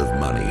deal of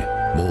money,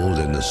 more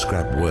than the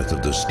scrap worth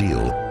of the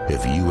steel,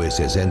 if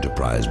USS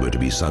Enterprise were to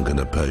be sunk in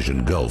the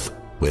Persian Gulf,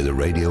 where the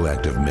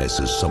radioactive mess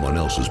is someone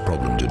else's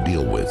problem to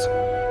deal with.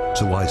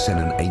 So why send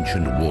an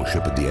ancient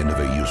warship at the end of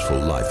a useful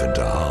life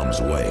into harm's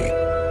way?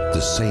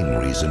 The same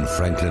reason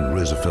Franklin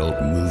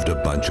Roosevelt moved a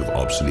bunch of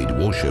obsolete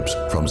warships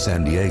from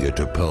San Diego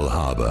to Pearl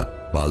Harbor,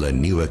 while their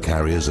newer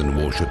carriers and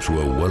warships were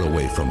well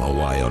away from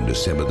Hawaii on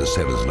December the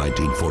 7th,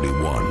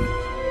 1941.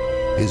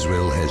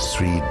 Israel has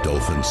 3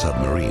 Dolphin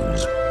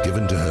submarines,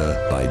 given to her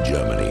by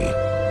Germany.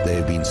 They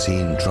have been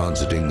seen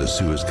transiting the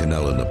Suez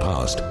Canal in the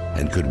past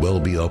and could well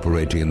be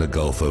operating in the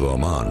Gulf of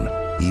Oman,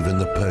 even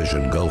the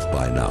Persian Gulf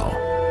by now,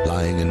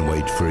 lying in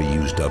wait for a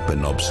used-up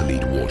and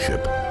obsolete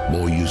warship,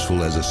 more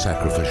useful as a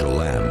sacrificial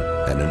lamb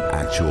than an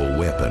actual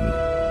weapon,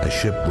 a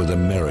ship with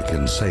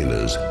American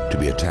sailors to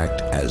be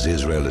attacked as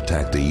Israel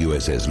attacked the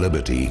USS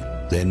Liberty,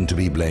 then to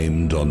be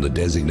blamed on the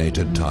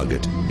designated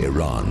target,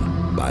 Iran,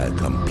 by a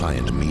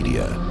compliant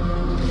media.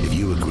 If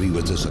you agree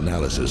with this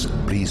analysis,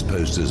 please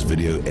post this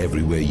video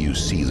everywhere you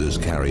see this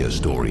carrier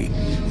story.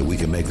 If we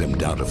can make them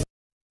doubt a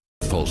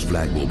false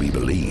flag will be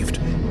believed,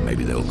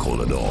 maybe they'll call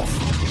it off.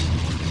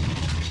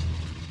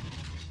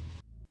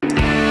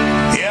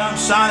 Yeah, I'm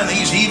signing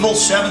these evil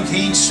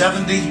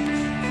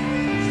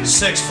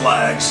 1776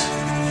 flags.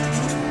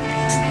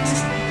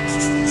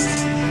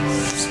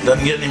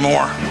 Doesn't get any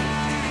more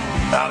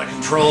out of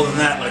control than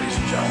that, ladies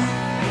and gentlemen.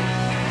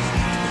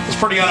 It's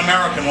pretty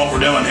un-American what we're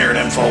doing here at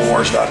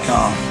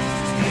Infowars.com.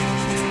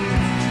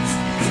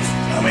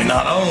 I mean,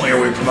 not only are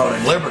we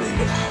promoting liberty,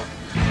 but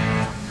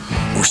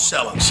we're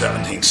selling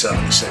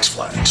 1776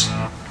 flags.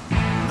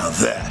 Now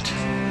that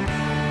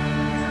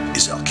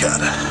is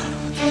Al-Qaeda.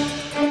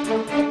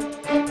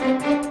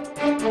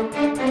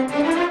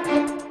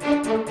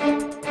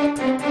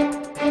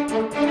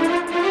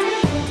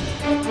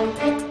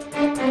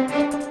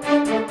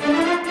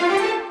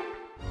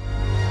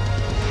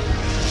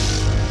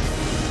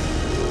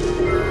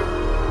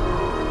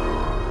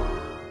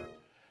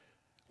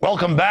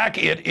 Welcome back.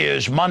 It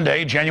is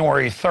Monday,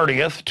 January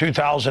 30th,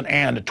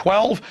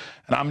 2012,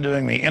 and I'm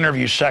doing the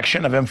interview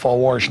section of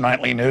Infowars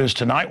Nightly News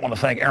tonight. I want to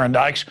thank Aaron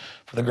Dykes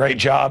for the great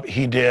job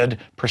he did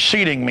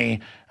preceding me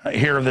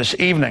here this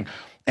evening.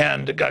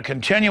 And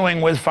continuing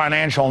with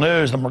financial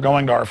news, then we're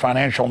going to our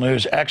financial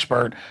news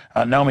expert,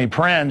 Nomi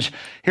Prins.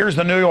 Here's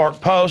the New York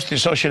Post. The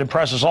Associated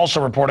Press is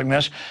also reporting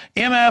this.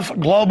 MF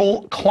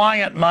Global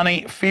client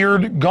money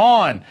feared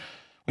gone.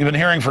 We've been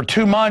hearing for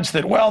 2 months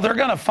that, well, they're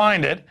going to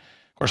find it.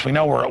 Of course, we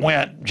know where it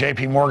went,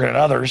 J.P. Morgan and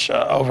others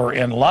over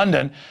in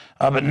London.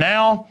 But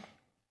now,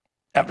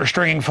 after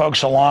stringing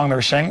folks along,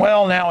 they're saying,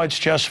 well, now it's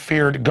just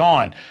feared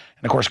gone.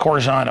 And, of course,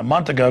 Corzine a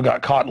month ago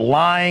got caught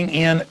lying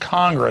in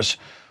Congress,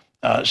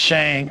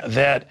 saying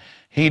that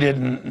he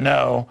didn't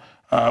know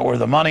where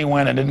the money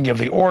went and didn't give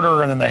the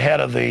order. And then the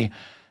head of the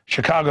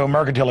Chicago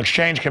Mercantile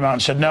Exchange came out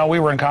and said, no, we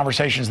were in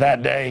conversations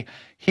that day.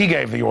 He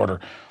gave the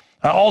order.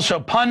 Also,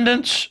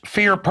 pundits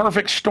fear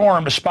perfect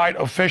storm despite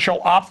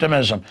official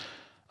optimism.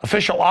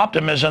 Official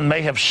optimism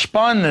may have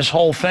spun this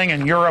whole thing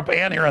in Europe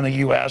and here in the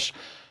U.S.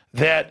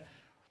 that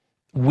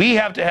we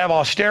have to have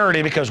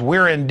austerity because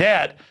we're in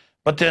debt.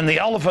 But then the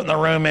elephant in the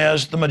room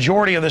is the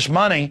majority of this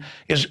money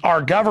is our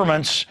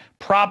government's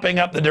propping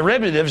up the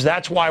derivatives.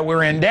 That's why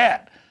we're in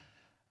debt.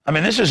 I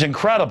mean, this is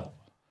incredible.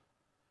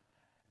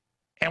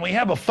 And we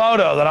have a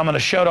photo that I'm going to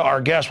show to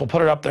our guests. We'll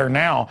put it up there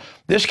now.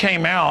 This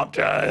came out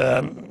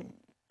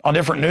on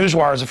different news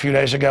wires a few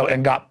days ago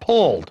and got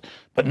pulled,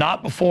 but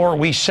not before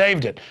we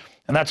saved it.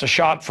 And that's a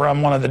shot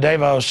from one of the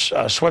Davos,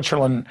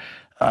 Switzerland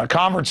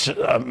conference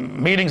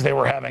meetings they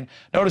were having.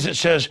 Notice it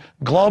says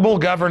global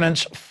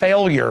governance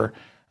failure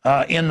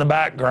in the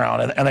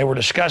background, and they were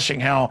discussing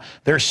how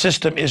their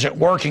system isn't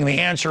working. The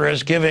answer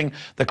is giving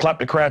the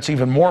kleptocrats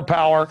even more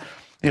power.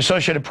 The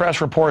Associated Press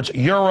reports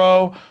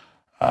euro,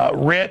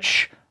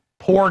 rich,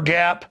 poor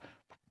gap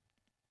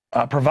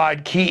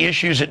provide key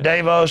issues at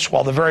Davos,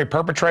 while the very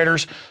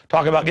perpetrators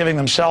talk about giving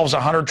themselves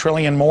 $100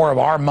 trillion more of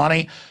our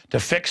money to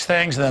fix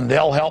things, and then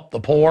they'll help the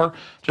poor.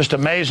 Just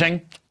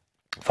amazing.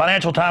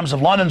 Financial Times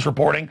of London's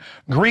reporting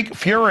Greek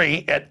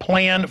fury at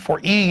plan for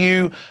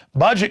EU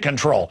budget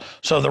control.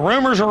 So the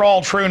rumors are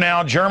all true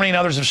now. Germany and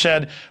others have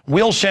said,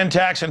 we'll send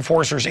tax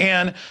enforcers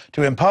in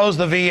to impose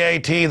the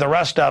VAT, the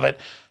rest of it,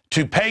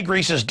 to pay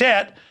Greece's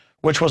debt,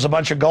 which was a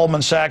bunch of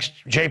Goldman Sachs,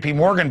 J.P.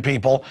 Morgan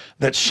people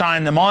that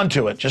signed them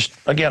onto it. Just,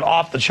 again,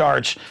 off the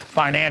charts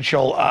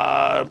financial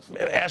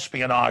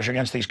espionage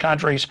against these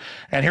countries.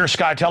 And here's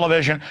Sky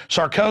Television.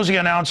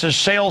 Sarkozy announces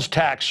sales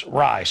tax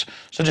rise.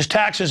 So just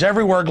taxes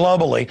everywhere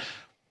globally,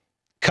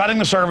 cutting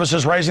the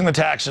services, raising the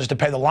taxes to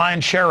pay the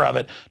lion's share of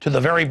it to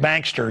the very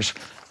banksters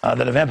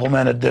that have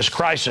implemented this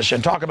crisis.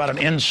 And talk about an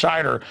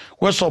insider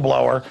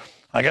whistleblower.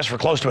 I guess for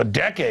close to a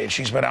decade,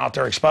 she's been out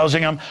there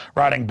exposing them,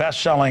 writing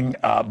best-selling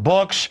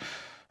books.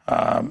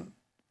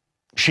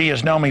 She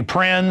is Nomi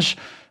Prins.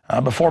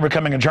 Before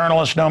becoming a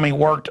journalist, Nomi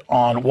worked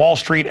on Wall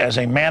Street as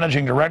a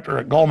managing director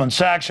at Goldman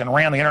Sachs and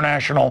ran the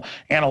international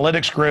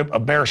analytics group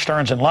of Bear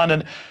Stearns in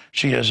London.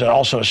 She is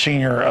also a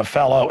senior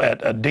fellow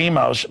at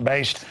Demos,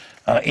 based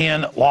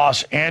in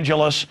Los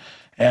Angeles.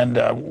 And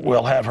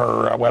we'll have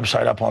her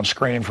website up on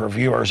screen for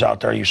viewers out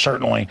there. You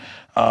certainly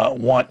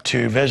want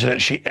to visit it.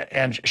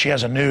 She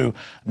has a new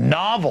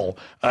novel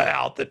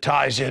out that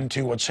ties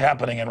into what's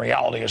happening in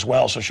reality as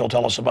well. So she'll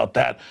tell us about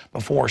that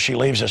before she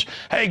leaves us.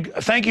 Hey,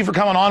 thank you for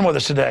coming on with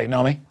us today,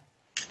 Nomi.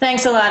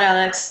 Thanks a lot,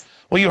 Alex.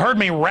 Well, you heard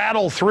me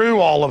rattle through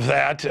all of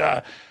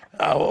that.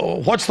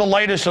 What's the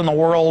latest in the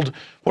world?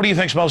 What do you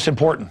think is most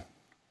important?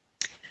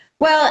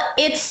 Well,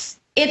 it's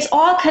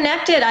all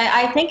connected.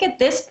 I think at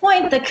this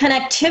point, the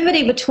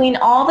connectivity between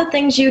all the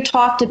things you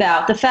talked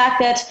about, the fact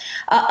that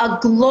a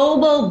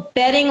global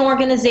betting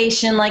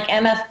organization like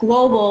MF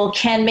Global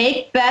can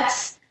make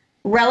bets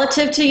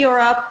relative to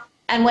Europe,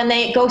 and when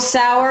they go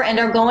sour and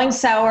are going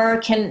sour,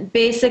 can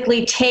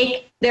basically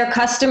take their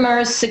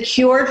customers'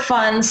 secured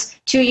funds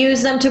to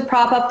use them to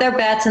prop up their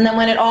bets, and then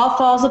when it all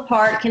falls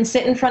apart, can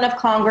sit in front of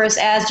Congress,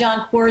 as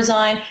John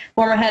Corzine,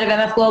 former head of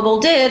MF Global,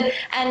 did,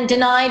 and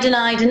deny,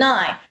 deny,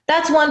 deny.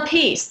 That's one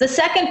piece. The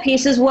second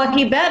piece is what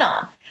he bet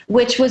on,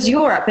 which was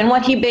Europe. And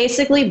what he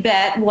basically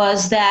bet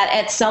was that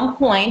at some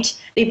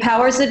point, the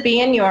powers that be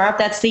in Europe,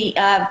 that's the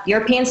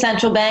European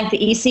Central Bank, the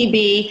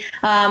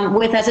ECB,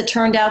 with, as it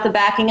turned out, the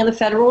backing of the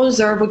Federal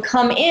Reserve, would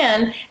come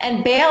in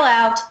and bail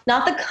out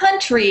not the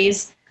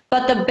countries,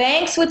 but the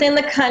banks within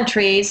the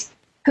countries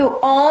who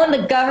own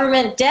the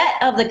government debt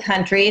of the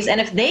countries.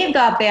 And if they've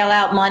got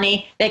bailout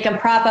money, they can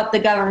prop up the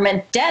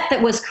government debt that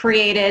was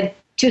created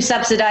to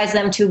subsidize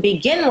them to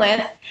begin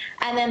with,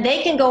 and then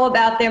they can go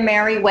about their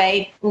merry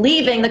way,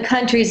 leaving the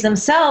countries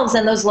themselves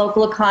and those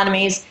local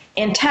economies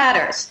in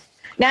tatters.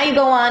 Now you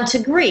go on to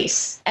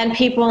Greece and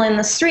people in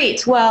the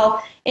streets.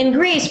 Well, in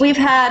Greece, they've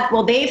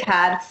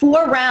had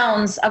 4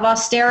 rounds of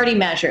austerity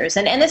measures.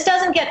 And this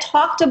doesn't get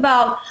talked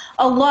about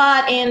a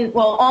lot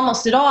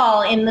almost at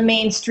all in the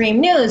mainstream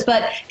news,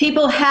 but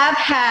people have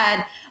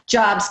had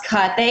jobs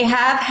cut. They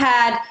have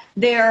had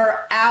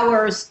their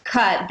hours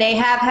cut. They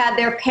have had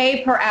their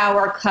pay per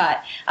hour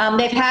cut.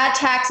 They've had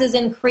taxes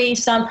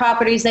increased on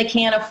properties they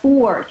can't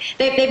afford.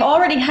 They've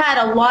already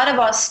had a lot of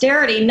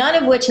austerity, none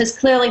of which has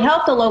clearly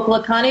helped the local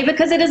economy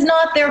because it is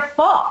not their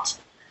fault.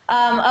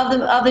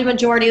 Of the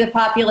majority of the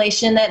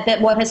population that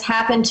what has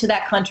happened to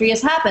that country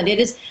has happened. It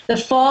is the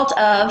fault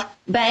of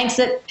banks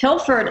that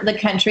pilfered the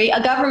country,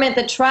 a government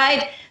that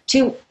tried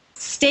to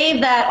stave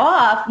that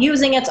off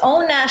using its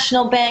own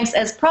national banks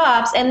as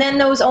props, and then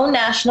those own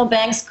national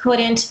banks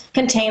couldn't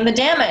contain the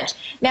damage.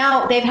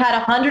 Now they've had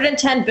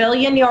 110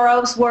 billion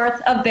euros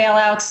worth of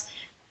bailouts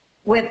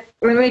in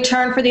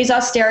return for these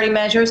austerity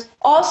measures,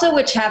 also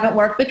which haven't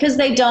worked because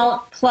they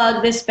don't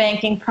plug this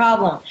banking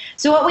problem.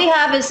 So what we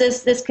have is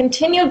this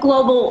continued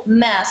global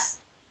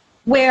mess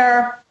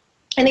where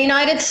in the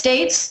United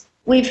States,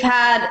 we've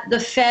had the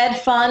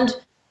Fed fund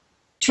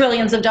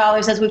trillions of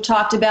dollars, as we've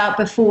talked about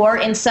before,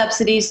 in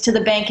subsidies to the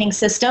banking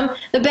system.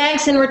 The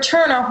banks in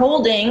return are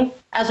holding,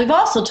 as we've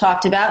also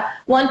talked about,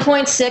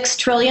 $1.6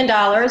 trillion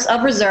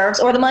of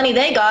reserves, or the money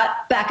they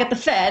got back at the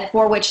Fed,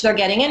 for which they're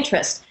getting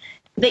interest.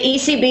 The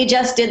ECB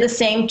just did the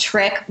same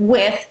trick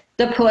with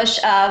the push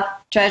of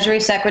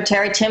Treasury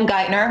Secretary Tim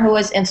Geithner, who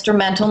was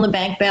instrumental in the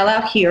bank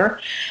bailout here,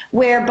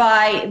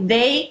 whereby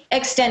they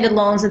extended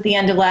loans at the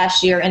end of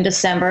last year in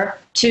December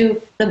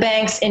to the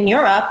banks in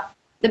Europe.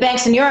 The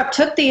banks in Europe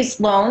took these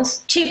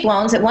loans, cheap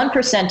loans at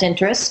 1%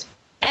 interest,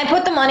 and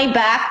put the money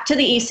back to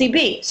the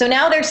ECB. So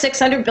now there's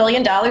 $600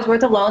 billion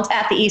worth of loans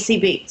at the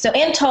ECB. So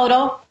in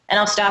total, and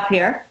I'll stop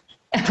here,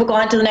 and we'll go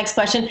on to the next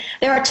question,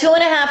 there are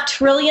 $2.5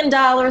 trillion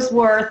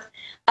worth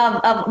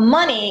of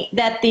money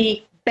that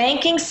the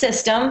banking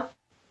system,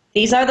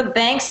 these are the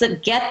banks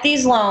that get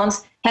these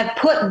loans, have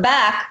put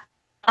back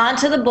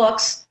onto the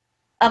books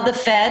of the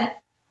Fed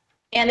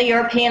and the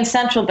European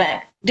Central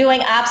Bank,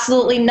 doing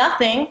absolutely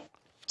nothing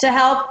to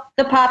help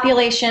the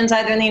populations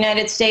either in the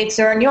United States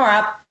or in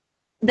Europe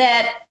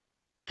that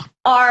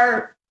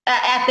are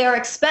at their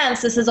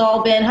expense. This has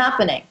all been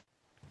happening.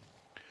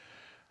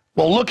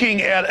 Well,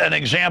 looking at an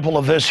example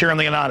of this here in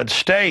the United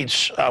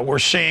States, we're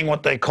seeing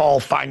what they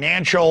call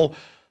financial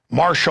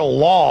martial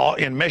law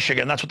in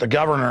Michigan. That's what the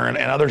governor and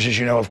others, as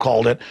you know, have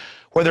called it,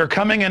 where they're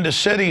coming into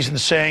cities and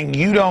saying,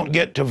 you don't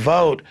get to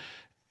vote,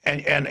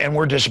 and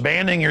we're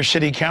disbanding your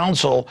city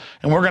council,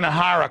 and we're going to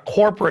hire a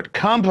corporate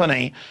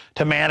company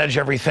to manage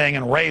everything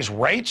and raise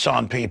rates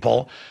on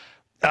people,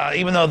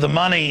 even though the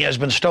money has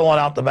been stolen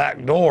out the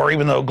back door,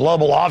 even though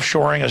global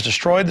offshoring has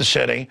destroyed the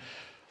city.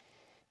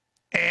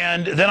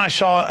 And then I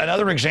saw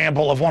another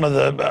example of one of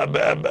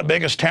the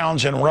biggest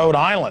towns in Rhode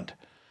Island,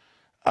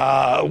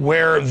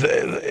 where,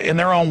 in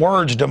their own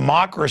words,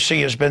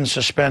 democracy has been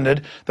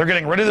suspended. They're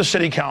getting rid of the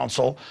city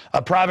council.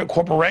 A private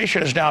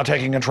corporation is now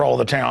taking control of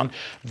the town.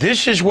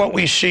 This is what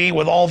we see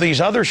with all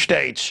these other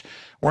states.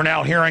 We're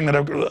now hearing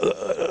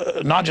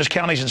that not just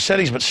counties and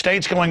cities, but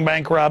states going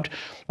bankrupt.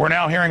 We're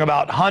now hearing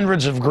about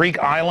hundreds of Greek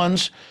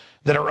islands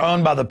that are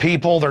owned by the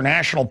people. They're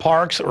national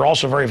parks that are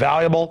also very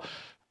valuable,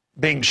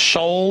 being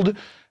sold,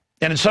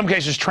 and in some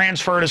cases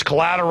transferred as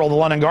collateral, the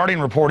London Guardian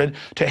reported,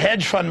 to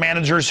hedge fund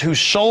managers who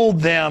sold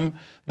them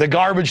the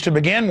garbage to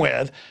begin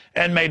with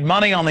and made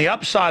money on the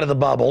upside of the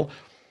bubble,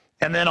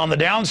 and then on the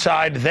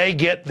downside, they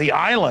get the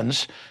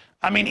islands.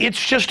 I mean,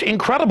 it's just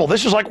incredible.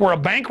 This is like we're a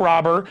bank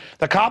robber.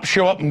 The cops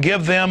show up and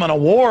give them an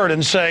award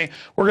and say,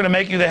 we're going to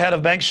make you the head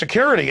of bank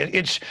security.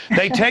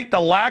 They take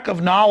the lack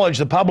of knowledge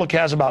the public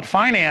has about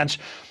finance,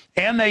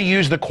 and they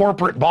use the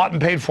corporate bought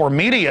and paid for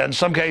media, in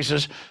some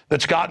cases,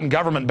 that's gotten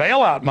government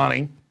bailout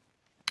money.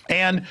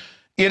 And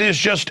it is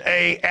just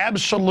a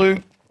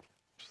absolute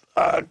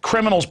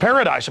criminal's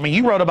paradise. I mean,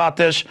 you wrote about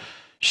this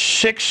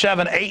 6,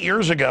 7, 8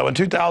 years ago in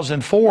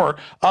 2004,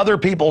 other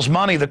people's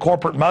money, the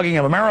corporate mugging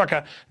of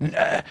America.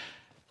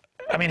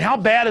 I mean, how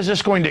bad is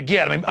this going to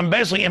get? I mean, I'm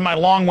basically, in my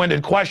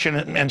long-winded question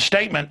and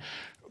statement,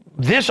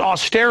 this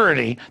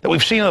austerity that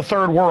we've seen in the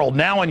third world,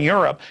 now in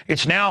Europe,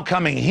 it's now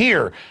coming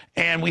here.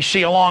 And we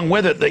see along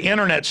with it the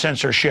internet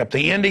censorship,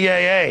 the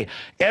NDAA,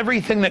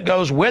 everything that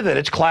goes with it.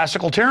 It's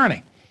classical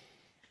tyranny.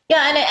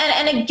 Yeah,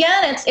 and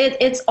again,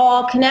 it's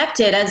all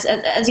connected,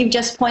 as you've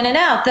just pointed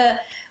out.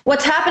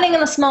 What's happening in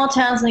the small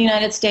towns in the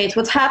United States,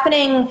 what's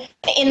happening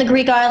in the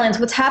Greek islands,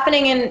 what's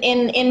happening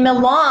in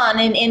Milan,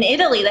 in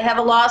Italy. They have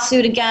a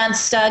lawsuit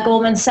against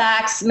Goldman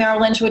Sachs,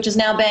 Merrill Lynch, which is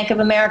now Bank of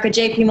America,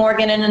 JP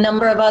Morgan, and a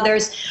number of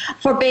others,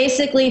 for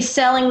basically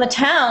selling the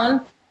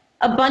town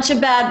a bunch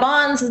of bad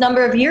bonds a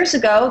number of years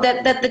ago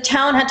that the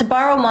town had to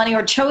borrow money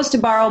or chose to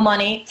borrow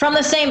money from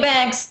the same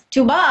banks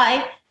to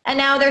buy, and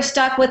now they're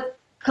stuck with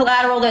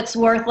collateral that's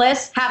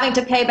worthless, having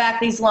to pay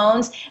back these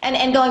loans,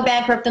 and going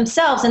bankrupt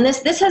themselves. And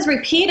this has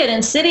repeated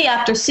in city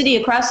after city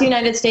across the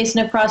United States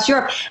and across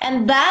Europe.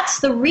 And that's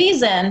the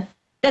reason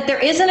that there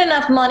isn't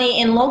enough money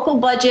in local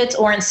budgets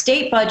or in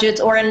state budgets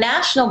or in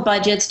national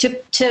budgets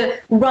to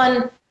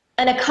run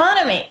an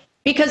economy,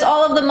 because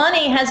all of the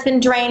money has been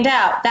drained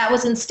out. That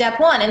was in step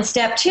one. In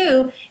step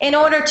two, in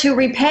order to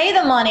repay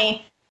the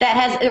money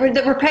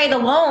repay the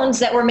loans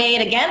that were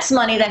made against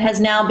money that has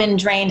now been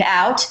drained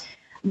out,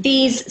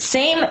 these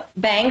same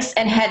banks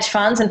and hedge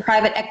funds and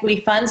private equity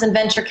funds and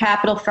venture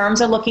capital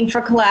firms are looking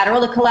for collateral.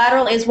 The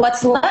collateral is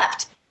what's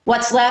left.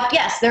 What's left?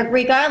 Yes, they're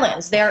Greek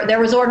islands. They're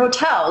resort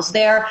hotels.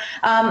 They're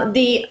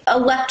the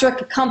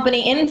electric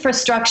company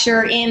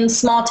infrastructure in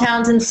small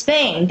towns in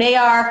Spain. They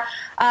are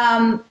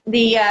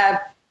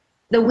the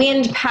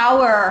wind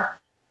power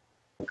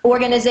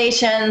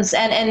organizations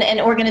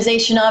and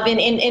organization of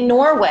in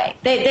Norway.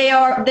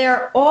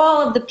 They're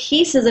all of the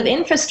pieces of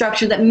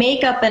infrastructure that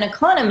make up an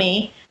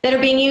economy that are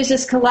being used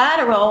as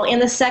collateral in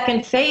the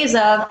second phase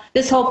of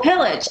this whole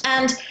pillage.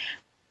 And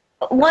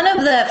one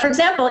of the, for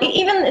example,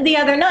 even the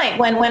other night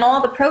when all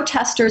the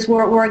protesters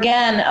were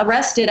again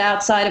arrested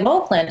outside of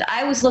Oakland,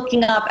 I was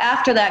looking up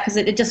after that because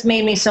it just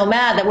made me so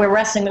mad that we're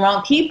arresting the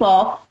wrong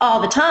people all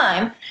the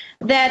time,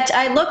 that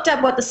I looked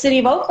up what the city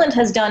of Oakland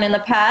has done in the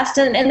past,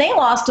 and they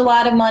lost a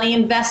lot of money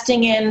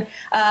investing in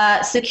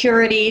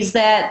securities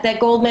that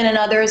Goldman and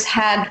others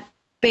had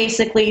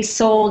basically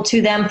sold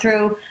to them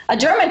through a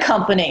German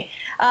company.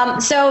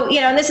 So,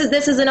 you know, this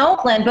is in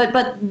Oakland,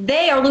 but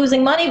they are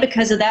losing money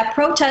because of that.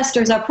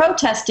 Protesters are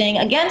protesting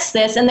against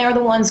this, and they're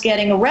the ones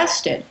getting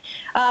arrested.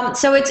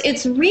 So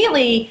it's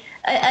really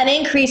an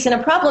increase in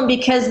a problem,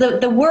 because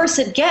the worse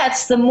it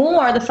gets, the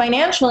more the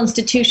financial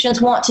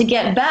institutions want to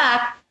get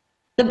back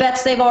the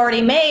bets they've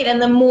already made, and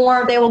the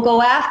more they will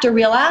go after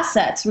real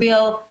assets,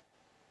 real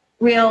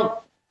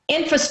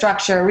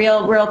infrastructure,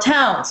 real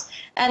towns.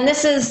 And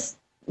this is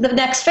the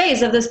next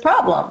phase of this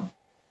problem.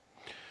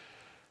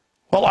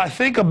 Well, I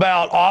think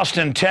about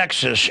Austin,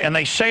 Texas, and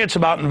they say it's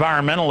about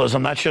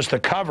environmentalism. That's just the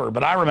cover.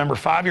 But I remember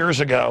 5 years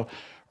ago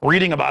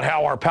reading about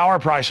how our power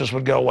prices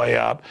would go way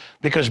up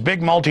because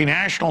big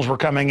multinationals were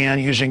coming in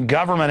using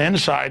government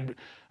inside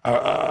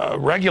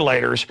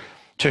regulators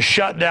to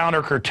shut down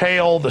or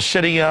curtail the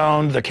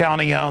city-owned, the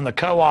county-owned, the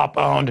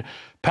co-op-owned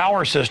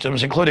power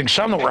systems, including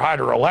some that were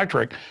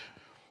hydroelectric,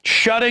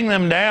 shutting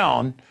them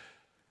down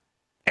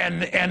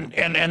and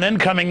then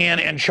coming in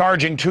and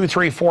charging 2,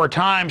 3, 4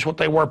 times what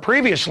they were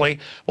previously.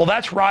 Well,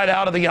 that's right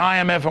out of the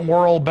IMF and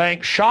World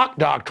Bank shock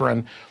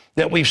doctrine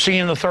that we've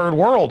seen in the third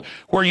world,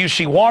 where you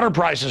see water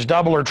prices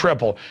double or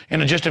triple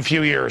in just a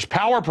few years,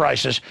 power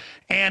prices,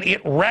 and it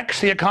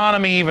wrecks the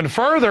economy even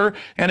further.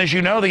 And as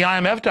you know, the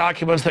IMF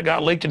documents that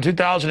got leaked in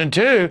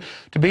 2002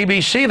 to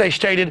BBC, they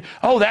stated,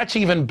 oh, that's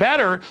even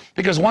better,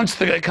 because once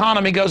the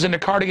economy goes into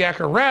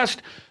cardiac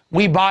arrest,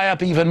 we buy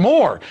up even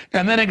more.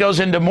 And then it goes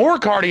into more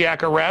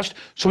cardiac arrest,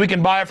 so we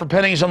can buy it for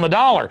pennies on the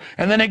dollar.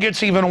 And then it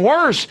gets even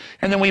worse,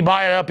 and then we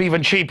buy it up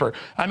even cheaper.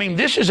 I mean,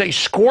 this is a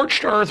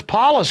scorched earth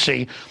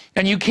policy,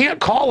 and you can't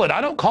call it,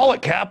 I don't call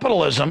it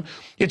capitalism.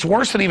 It's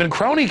worse than even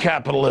crony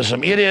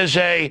capitalism. It is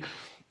a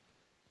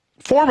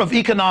form of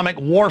economic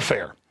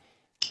warfare.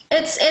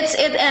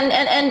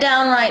 And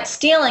downright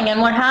stealing.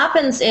 And what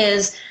happens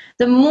is,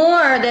 the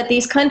more that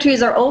these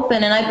countries are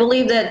open, and I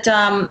believe that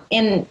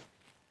in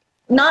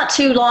not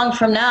too long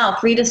from now,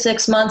 3 to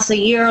 6 months, a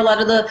year, a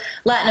lot of the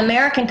Latin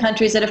American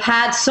countries that have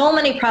had so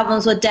many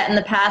problems with debt in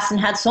the past and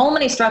had so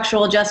many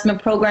structural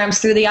adjustment programs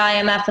through the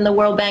IMF and the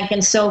World Bank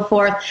and so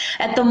forth,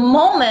 at the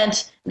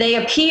moment they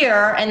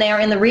appear, and they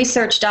are in the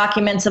research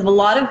documents of a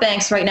lot of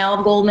banks right now,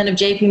 of Goldman, of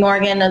JP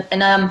Morgan,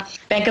 and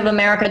Bank of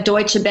America,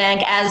 Deutsche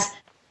Bank, as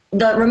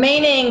the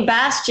remaining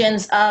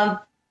bastions of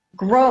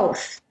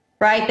growth.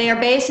 Right? They are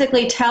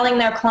basically telling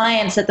their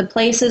clients that the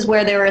places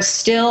where there is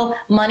still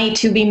money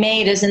to be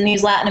made is in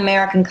these Latin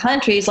American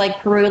countries like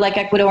Peru, like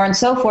Ecuador, and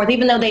so forth,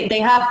 even though they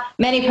have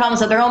many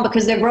problems of their own,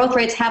 because their growth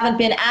rates haven't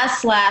been as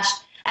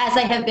slashed as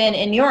they have been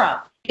in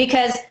Europe,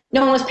 because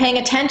no one was paying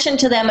attention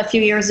to them a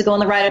few years ago in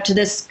the ride up to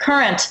this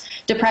current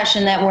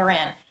depression that we're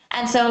in.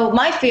 And so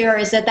my fear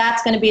is that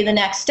that's going to be the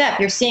next step.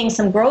 You're seeing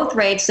some growth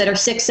rates that are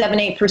 6, 7,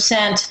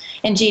 8%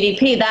 in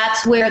GDP.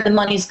 That's where the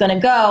money's going to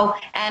go.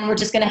 And we're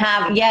just going to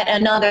have yet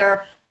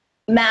another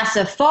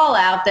massive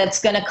fallout that's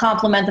going to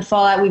complement the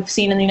fallout we've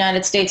seen in the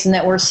United States and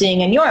that we're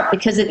seeing in Europe,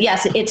 because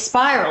it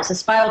spirals. The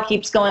spiral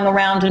keeps going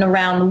around and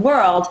around the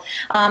world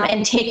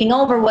and taking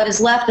over what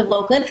is left of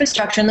local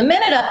infrastructure. And the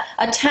minute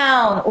a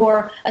town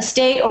or a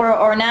state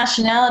or a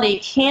nationality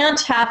can't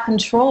have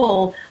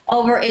control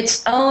over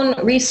its own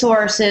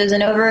resources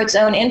and over its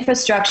own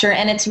infrastructure,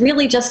 and it's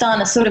really just on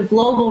a sort of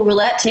global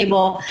roulette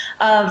table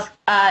of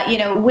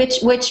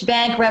which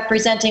bank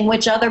representing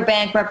which other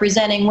bank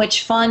representing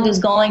which fund is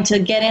going to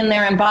get in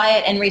there and buy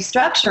it and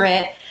restructure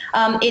it.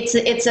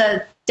 It's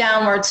a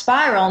downward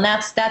spiral, and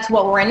that's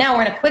what we're in now.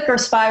 We're in a quicker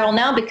spiral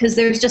now because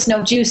there's just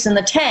no juice in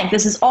the tank.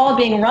 This is all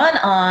being run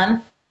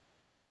on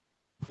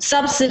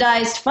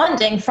subsidized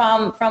funding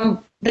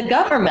from the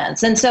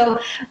governments. And so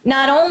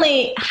not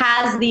only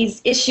has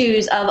these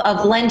issues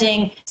of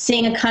lending,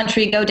 seeing a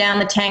country go down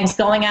the tanks,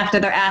 going after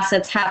their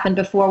assets happened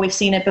before, we've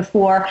seen it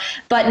before,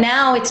 but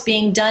now it's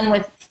being done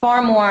with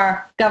far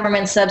more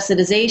government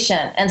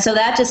subsidization. And so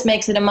that just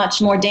makes it a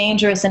much more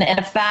dangerous and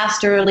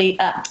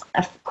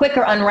a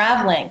quicker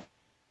unraveling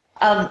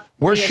of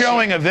We're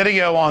showing a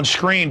video on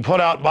screen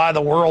put out by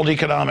the World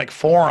Economic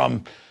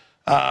Forum,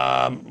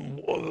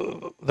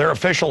 their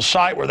official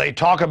site, where they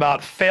talk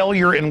about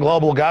failure in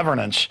global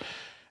governance.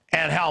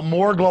 and how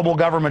more global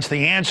government's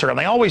the answer. And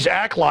they always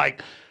act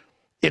like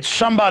it's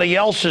somebody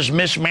else's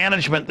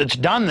mismanagement that's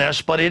done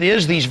this, but it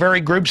is these very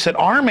groups that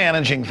are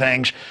managing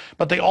things.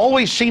 But they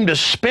always seem to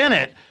spin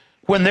it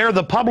when they're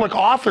the public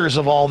authors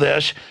of all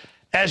this,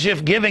 as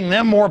if giving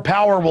them more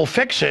power will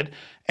fix it,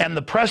 and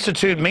the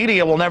prostitute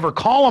media will never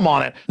call them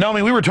on it.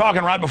 Nomi, we were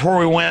talking right before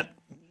we went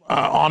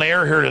on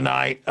air here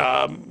tonight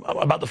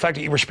about the fact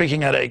that you were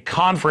speaking at a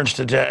conference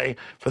today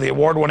for the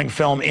award-winning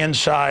film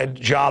Inside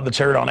Job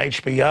that's aired on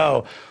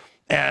HBO.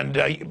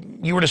 And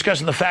you were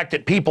discussing the fact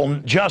that people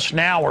just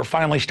now are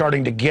finally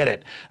starting to get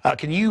it.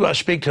 Can you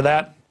speak to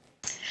that?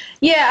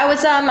 Yeah, I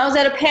was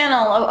at a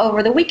panel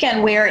over the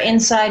weekend where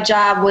Inside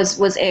Job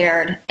was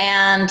aired,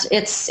 and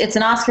it's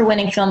an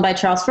Oscar-winning film by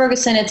Charles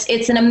Ferguson.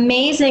 It's an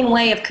amazing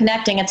way of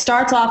connecting. It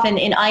starts off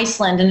in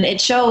Iceland, and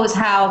it shows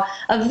how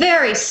a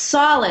very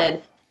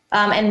solid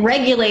and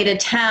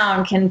regulated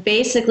town can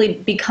basically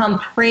become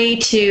prey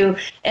to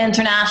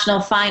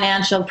international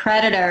financial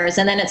predators.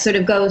 And then it sort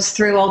of goes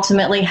through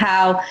ultimately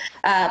how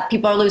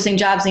people are losing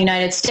jobs in the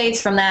United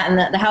States from that,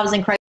 and the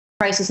housing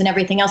crisis and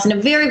everything else in a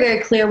very,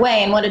 very clear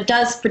way. And what it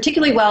does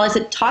particularly well is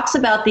it talks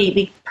about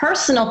the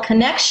personal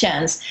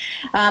connections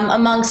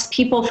amongst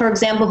people, for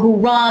example, who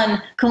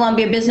run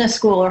Columbia Business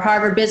School or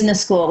Harvard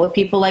Business School, with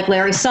people like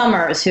Larry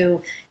Summers,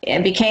 who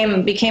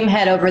became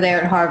head over there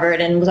at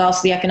Harvard and was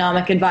also the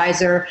economic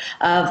advisor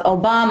of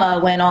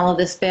Obama when all of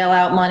this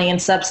bailout money and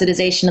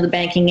subsidization of the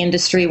banking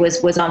industry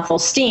was on full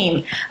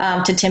steam,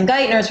 to Tim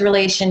Geithner's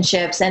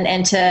relationships,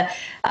 and to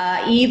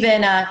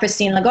even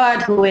Christine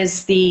Lagarde, who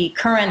is the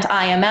current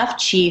IMF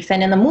chief.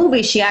 And in the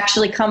movie, she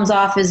actually comes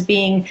off as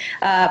being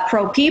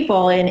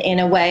pro-people in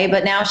a way,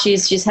 but now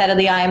she's head of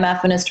the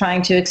IMF and is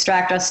trying to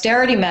extract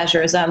austerity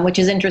measures, which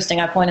is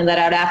interesting. I pointed that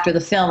out after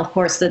the film. Of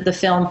course, that the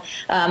film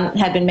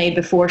had been made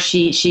before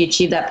she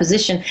achieved that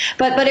position.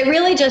 But it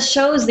really just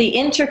shows the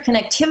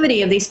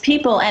interconnectivity of these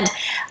people, and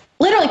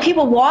literally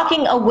people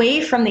walking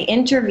away from the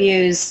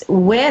interviews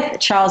with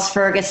Charles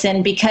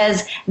Ferguson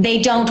because they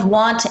don't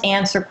want to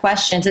answer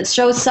questions. It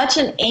shows such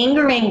an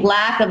angering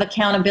lack of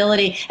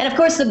accountability. And of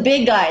course, the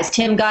big guys,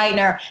 Tim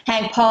Geithner,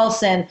 Hank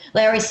Paulson,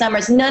 Larry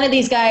Summers, none of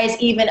these guys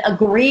even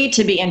agreed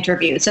to be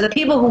interviewed. So the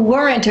people who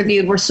were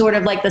interviewed were sort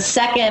of like the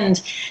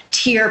second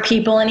tier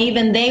people, and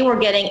even they were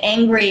getting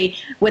angry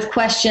with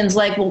questions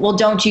like, well,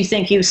 don't you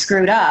think you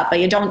screwed up?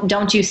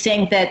 Don't you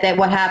think that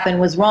what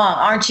happened was wrong?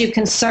 Aren't you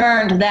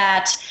concerned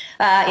that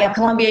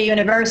Columbia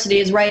University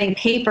is writing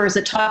papers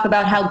that talk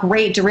about how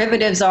great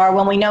derivatives are,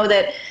 when we know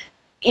that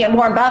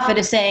Warren Buffett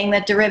is saying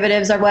that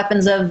derivatives are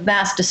weapons of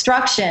mass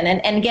destruction,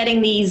 and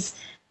getting these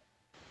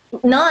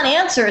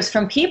non-answers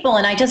from people.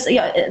 And I just,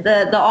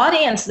 the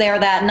audience there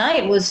that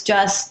night was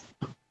just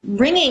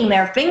wringing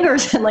their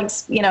fingers and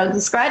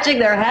scratching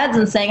their heads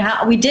and saying,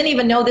 how we didn't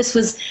even know this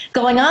was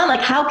going on. Like,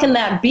 how can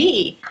that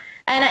be?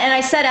 And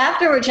I said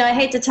afterwards, I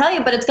hate to tell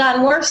you, but it's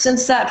gotten worse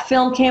since that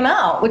film came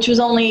out, which was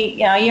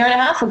only a year and a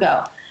half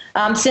ago.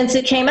 Since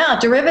it came out,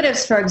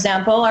 derivatives, for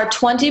example, are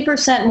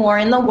 20% more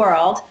in the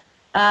world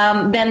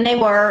than they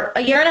were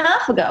a year and a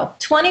half ago.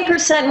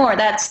 20% more.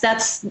 That's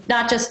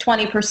not just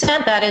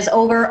 20%. That is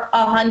over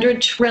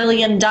 $100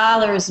 trillion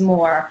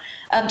more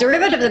of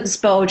derivative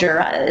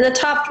exposure. The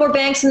top 4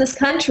 banks in this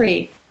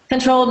country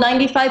controlled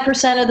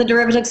 95% of the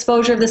derivative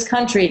exposure of this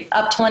country,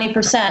 up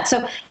 20%.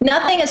 So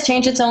nothing has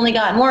changed. It's only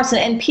gotten worse.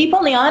 And people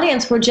in the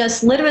audience were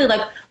just literally like,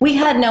 we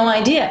had no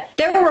idea.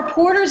 There were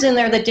reporters in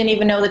there that didn't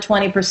even know the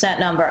 20%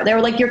 number. They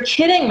were like, you're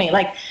kidding me.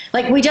 Like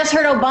we just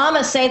heard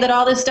Obama say that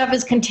all this stuff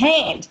is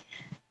contained.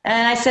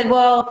 And I said,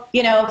 well,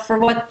 for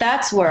what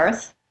that's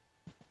worth.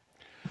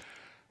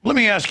 Let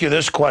me ask you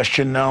this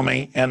question,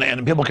 Nomi,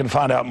 and people can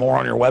find out more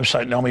on your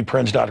website,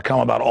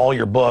 nomiprins.com, about all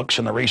your books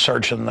and the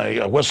research and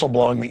the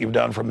whistleblowing that you've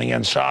done from the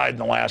inside in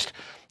the last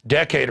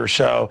decade or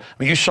so. I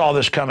mean, you saw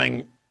this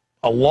coming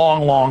a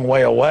long, long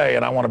way away,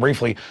 and I want to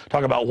briefly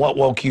talk about what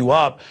woke you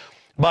up.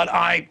 But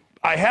I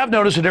have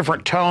noticed a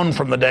different tone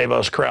from the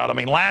Davos crowd. I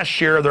mean, last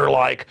year they're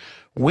like,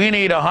 we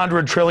need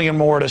 $100 trillion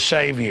more to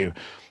save you.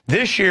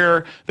 This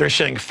year, they're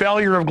saying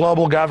failure of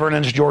global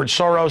governance. George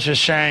Soros is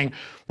saying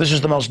this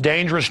is the most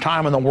dangerous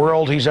time in the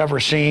world he's ever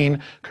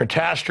seen.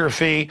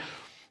 Catastrophe.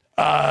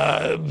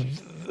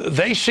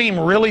 They seem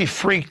really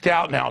freaked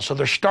out now. So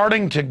they're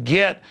starting to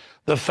get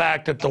the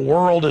fact that the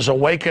world is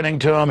awakening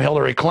to them.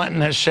 Hillary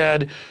Clinton has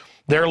said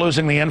they're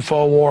losing the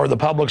info war. The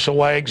public's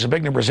awake.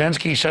 Zbigniew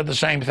Brzezinski said the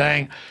same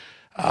thing.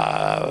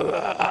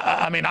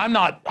 I mean, I'm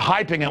not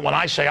hyping it when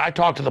I say I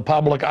talk to the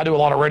public. I do a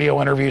lot of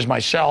radio interviews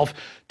myself,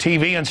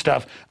 TV and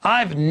stuff.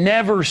 I've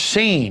never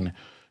seen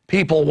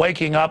people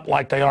waking up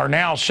like they are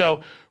now.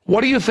 So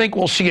what do you think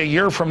we'll see a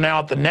year from now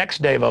at the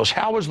next Davos?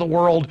 How is the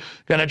world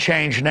going to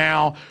change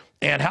now?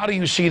 And how do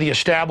you see the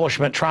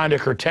establishment trying to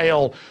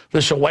curtail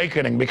this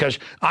awakening? Because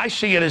I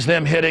see it as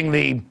them hitting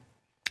the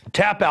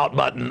tap out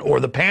button or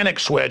the panic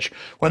switch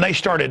when they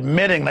start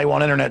admitting they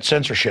want internet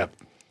censorship.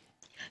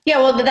 Yeah,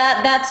 well,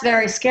 that's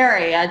very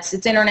scary. It's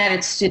internet,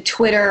 it's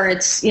Twitter,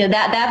 it's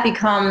that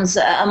becomes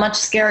a much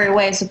scarier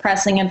way of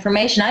suppressing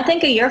information. I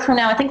think a year from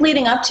now, I think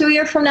leading up to a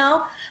year from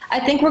now, I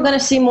think we're going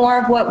to see more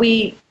of what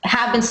we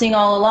have been seeing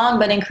all along,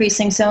 but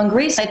increasing so in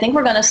Greece. I think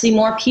we're going to see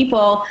more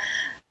people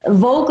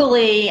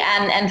vocally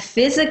and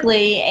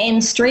physically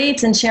in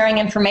streets and sharing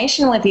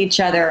information with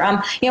each other.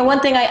 One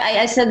thing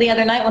I said the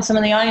other night when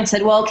someone in the audience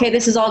said, well, okay,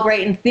 this is all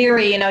great in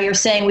theory. You're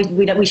saying we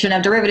shouldn't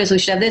have derivatives, we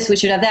should have this, we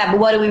should have that, but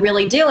what do we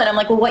really do? And I'm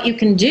like, well, what you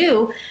can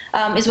do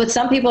is what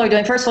some people are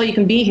doing. First of all, you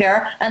can be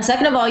here. And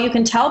second of all, you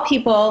can tell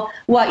people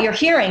what you're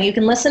hearing. You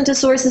can listen to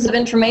sources of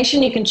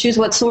information. You can choose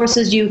what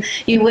sources you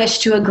wish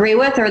to agree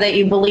with or that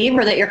you believe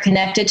or that you're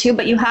connected to.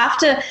 But you have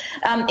to,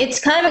 it's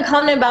kind of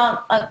incumbent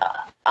about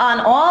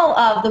on all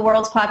of the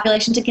world's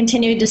population to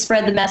continue to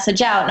spread the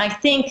message out. And I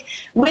think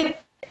with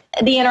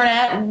the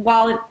internet,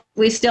 while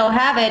we still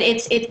have it,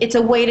 it's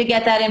a way to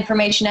get that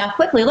information out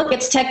quickly. Look,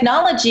 it's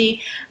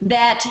technology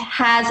that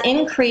has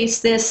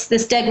increased this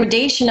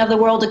degradation of the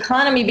world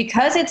economy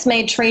because it's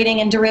made trading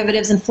and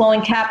derivatives and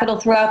flowing capital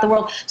throughout the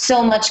world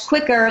so much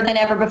quicker than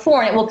ever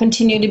before, and it will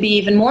continue to be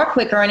even more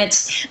quicker. And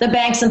it's the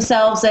banks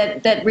themselves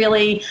that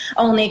really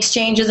own the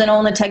exchanges and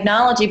own the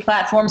technology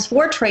platforms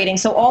for trading.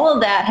 So all of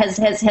that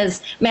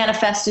has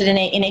manifested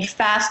in a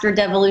faster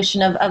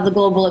devolution of the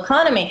global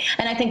economy.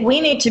 And I think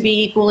we need to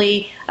be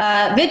equally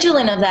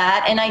vigilant of that.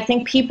 And I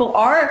think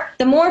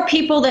the more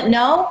people that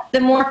know,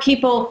 the more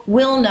people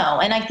will know.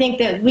 And I think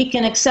that we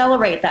can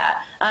accelerate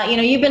that.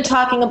 You've been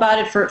talking about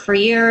it for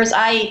years.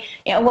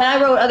 When I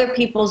wrote Other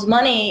People's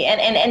Money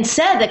and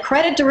said that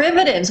credit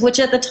derivatives, which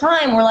at the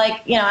time were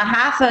like, a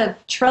 $500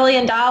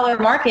 billion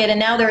market, and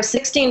now they're a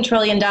 $16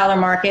 trillion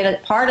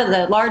market, part of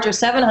the larger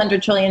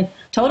 $700 trillion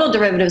total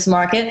derivatives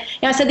market.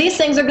 I said these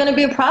things are going to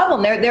be a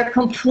problem. They're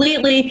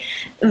completely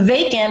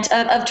vacant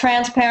of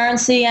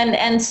transparency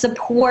and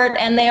support,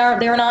 and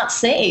they're not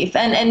safe,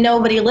 and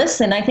nobody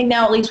listened. I think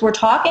now at least we're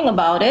talking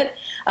about it,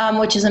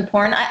 which is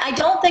important. I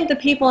don't think the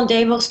people in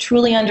Davos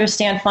truly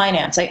understand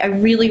finance. I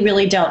really,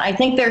 really don't. I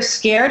think they're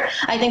scared.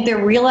 I think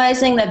they're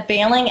realizing that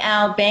bailing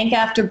out bank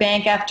after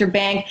bank after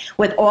bank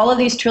with all of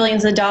these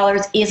trillions of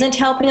dollars isn't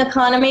helping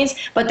economies,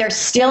 but they're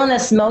still in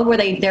this mode where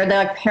they're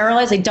like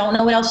paralyzed. They don't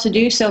know what else to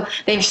do, so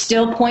they're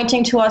still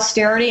pointing to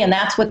austerity, and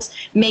that's what's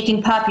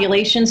making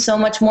populations so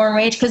much more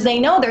enraged because they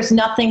know there's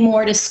nothing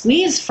more to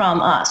squeeze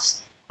from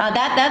us.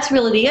 That's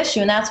really the issue,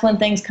 and that's when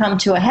things come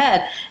to a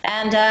head.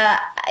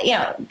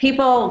 And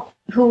people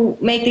who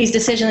make these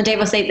decisions in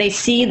Davos, they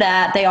see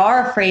that, they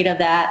are afraid of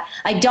that.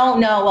 I don't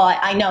know, well,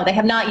 I know they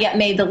have not yet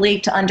made the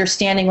leap to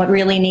understanding what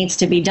really needs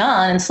to be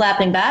done and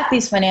slapping back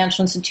these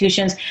financial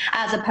institutions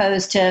as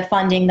opposed to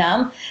funding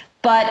them.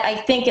 But I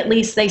think at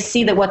least they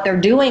see that what they're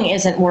doing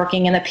isn't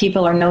working and that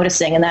people are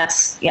noticing, and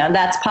that's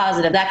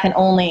positive. That can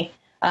only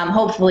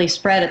hopefully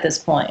spread at this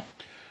point.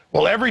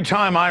 Well, every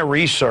time I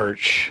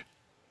research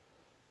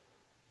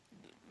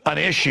an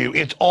issue,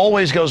 it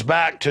always goes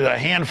back to a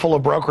handful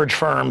of brokerage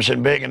firms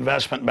and big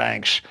investment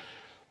banks.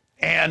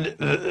 And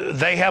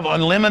they have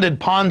unlimited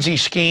Ponzi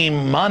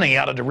scheme money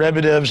out of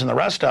derivatives and the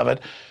rest of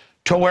it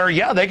to where,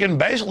 yeah, they can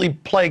basically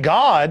play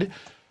God,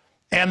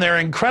 and they're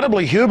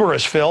incredibly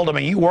hubris filled. I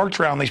mean, you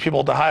worked around these people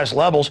at the highest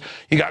levels.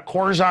 You got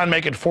Corzine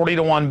making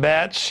 40-to-1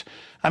 bets.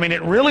 I mean,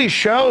 it really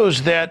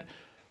shows that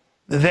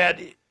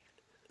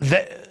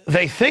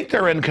they think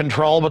they're in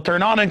control, but they're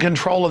not in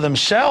control of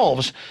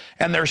themselves,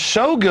 and they're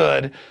so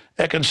good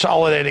at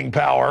consolidating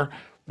power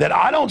that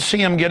I don't see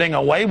them getting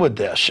away with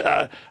this.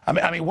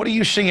 I mean, what do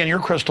you see in your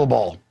crystal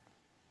ball?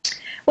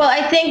 Well,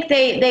 I think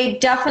they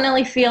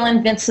definitely feel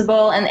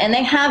invincible, and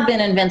they have been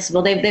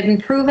invincible. They've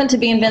been proven to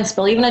be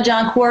invincible. Even a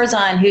John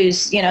Corzine,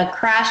 who's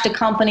crashed a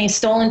company,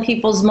 stolen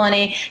people's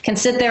money, can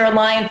sit there and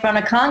lie in front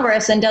of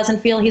Congress and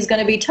doesn't feel he's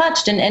going to be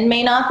touched, and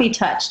may not be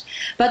touched.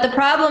 But the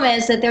problem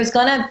is that there's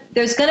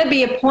going to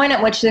be a point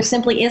at which there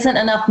simply isn't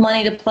enough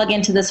money to plug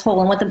into this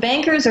hole. And what the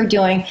bankers are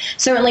doing,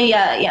 certainly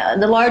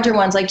the larger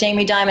ones like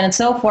Jamie Dimon and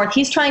so forth,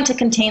 he's trying to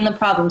contain the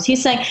problems.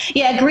 He's saying,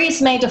 yeah,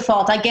 Greece may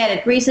default. I get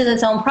it. Greece is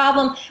its own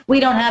problem. We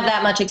don't have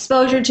that much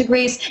exposure to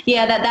Greece.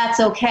 Yeah, that's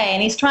okay.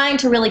 And he's trying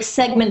to really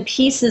segment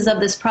pieces of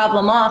this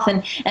problem off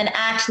and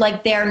act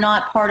like they're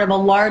not part of a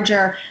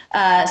larger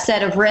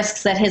set of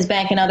risks that his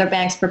bank and other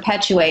banks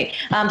perpetuate.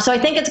 So I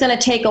think it's going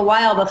to take a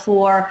while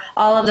before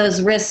all of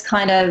those risks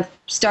kind of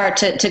start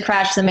to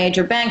crash the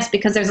major banks,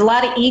 because there's a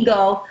lot of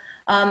ego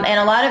and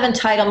a lot of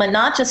entitlement,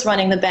 not just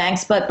running the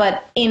banks,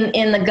 but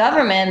in the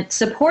government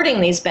supporting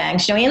these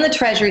banks. In the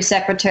Treasury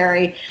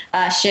Secretary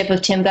ship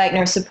of Tim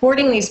Geithner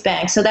supporting these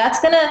banks. So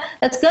that's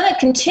gonna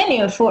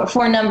continue for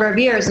a number of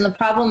years. And the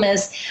problem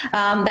is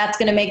that's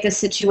going to make the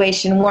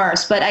situation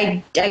worse. But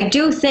I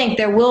do think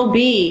there will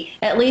be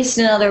at least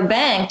another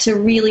bank to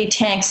really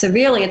tank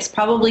severely. It's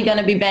probably going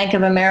to be Bank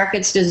of America.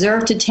 It's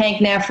deserved to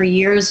tank now for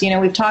years.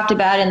 We've talked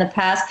about it in the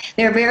past.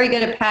 They're very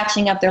good at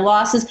patching up their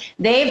losses.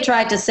 They've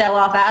tried to sell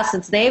off assets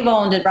assets they've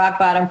owned at rock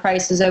bottom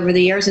prices over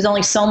the years. There's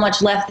only so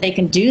much left they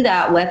can do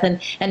that with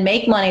and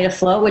make money to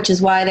float, which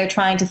is why they're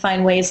trying to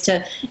find ways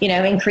to,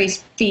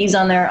 increase fees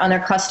on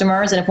their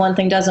customers. And if one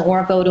thing doesn't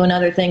work, go to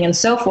another thing and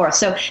so forth.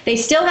 So they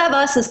still have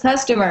us as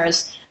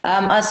customers,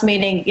 us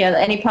meaning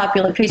any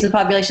piece of the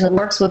population that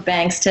works with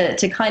banks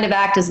to kind of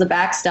act as the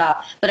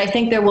backstop. But I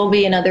think there will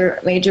be another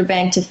major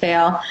bank to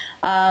fail.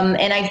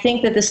 And I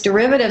think that this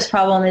derivatives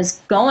problem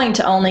is going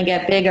to only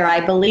get bigger.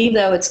 I believe,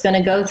 though, it's going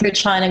to go through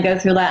China, go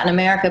through Latin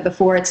America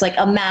before it's like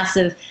a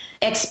massive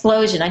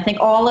explosion. I think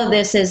all of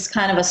this is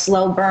kind of a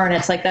slow burn.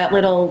 It's like that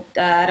little,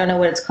 I don't know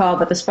what it's called,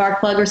 but the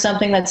spark plug or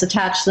something that's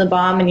attached to the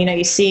bomb, and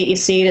you see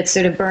it, it's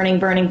sort of burning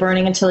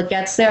until it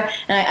gets there.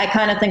 And I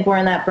kind of think we're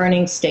in that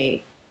burning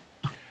state.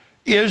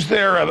 Is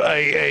there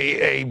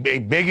a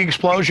big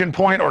explosion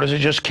point, or does it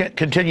just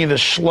continue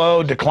this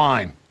slow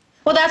decline?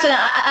 Well, that's it.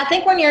 I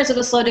think we're in years of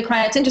a slow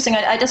decline. It's interesting.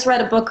 I just read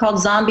a book called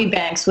Zombie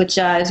Banks, which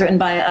is written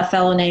by a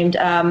fellow named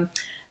Yalman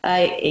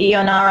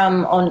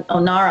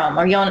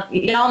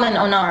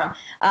Onaram.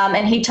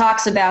 And he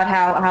talks about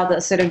how the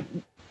sort of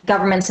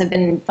governments have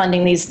been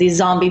funding these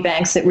zombie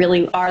banks that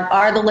really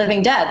are the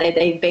living dead.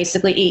 They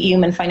basically eat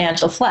human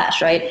financial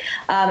flesh, right?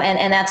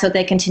 And that's what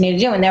they continue to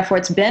do. And therefore,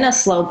 it's been a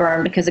slow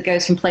burn because it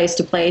goes from place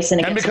to place.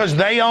 And because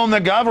they own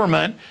the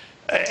government,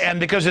 and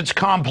because it's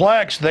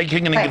complex, they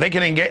can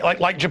engage,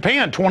 like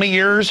Japan, 20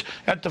 years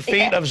at the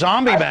feet of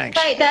zombie banks.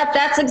 Right.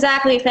 That's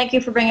exactly. Thank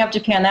you for bringing up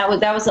Japan. That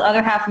was the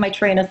other half of my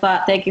train of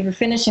thought. Thank you for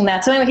finishing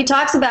that. So anyway, he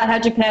talks about how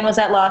Japan was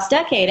that lost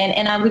decade,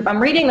 and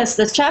I'm reading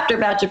this chapter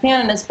about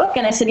Japan in his book,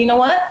 and I said, you know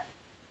what?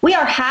 We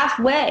are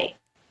halfway.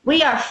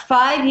 We are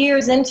 5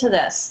 years into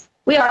this.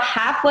 We are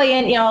halfway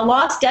in. A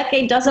lost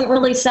decade doesn't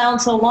really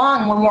sound so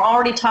long when we're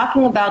already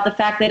talking about the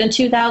fact that in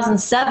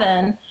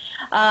 2007.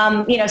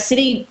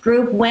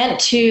 Citigroup went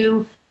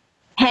to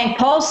Hank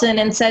Paulson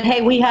and said,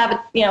 "Hey, we have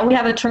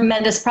a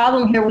tremendous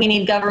problem here. We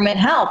need government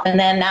help." And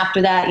then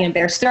after that,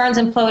 Bear Stearns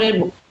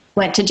imploded,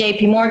 went to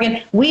J.P.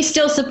 Morgan. We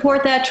still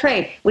support that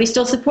trade. We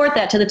still support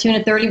that to the tune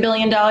of $30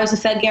 billion of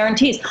Fed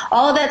guarantees.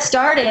 All of that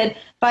started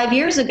 5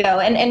 years ago,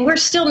 and we're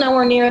still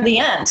nowhere near the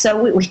end.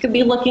 So we could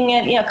be looking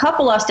at a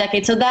couple lost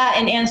decades. So that,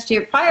 in answer to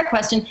your prior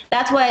question,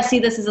 that's why I see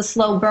this as a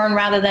slow burn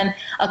rather than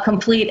a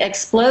complete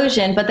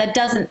explosion. But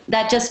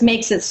that just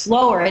makes it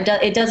slower.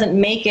 It doesn't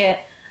make it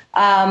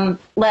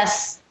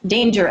less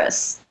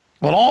dangerous.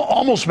 Well, it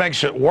almost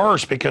makes it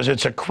worse because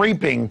it's a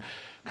creeping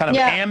kind of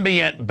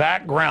ambient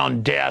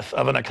background death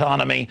of an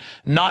economy,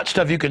 not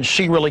stuff you can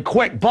see really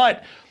quick.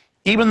 But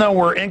even though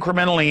we're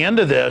incrementally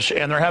into this,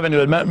 and they're having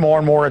to admit more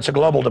and more it's a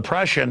global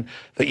depression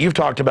that you've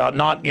talked about,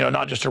 not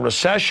just a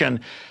recession,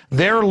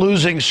 they're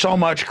losing so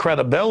much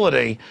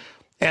credibility,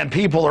 and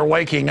people are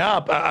waking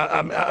up.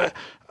 I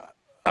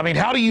mean,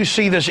 how do you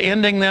see this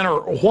ending then,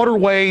 or what are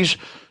ways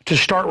to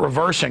start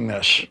reversing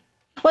this?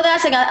 Well,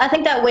 I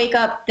think that wake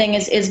up thing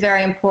is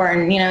very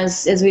important.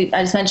 As I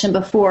just mentioned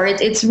before,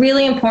 it's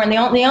really important.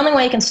 The only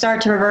way you can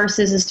start to reverse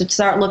this is to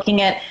start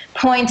looking at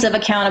points of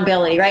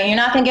accountability, right? You're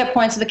not going to get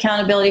points of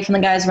accountability from the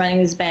guys running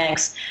these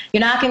banks. You're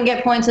not going to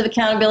get points of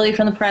accountability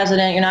from the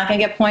president. You're not going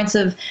to get points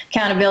of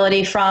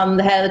accountability from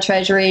the head of the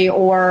Treasury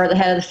or the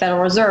head of the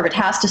Federal Reserve. It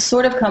has to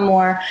sort of come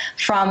more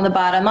from the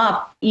bottom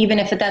up, even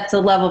if that's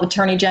the level of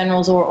attorney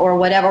generals or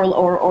whatever,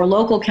 or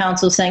local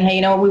councils saying, hey,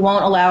 we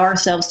won't allow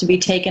ourselves to be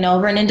taken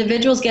over, and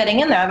individuals getting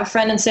in there. I have a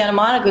friend in Santa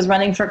Monica who's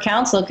running for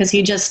council because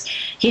he's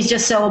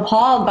just so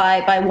appalled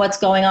by what's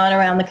going on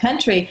around the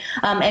country,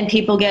 and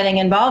people getting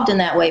involved in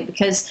that way,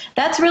 because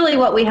that's really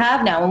what we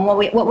have now. And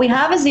what we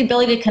have is the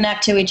ability to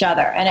connect to each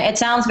other. And it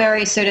sounds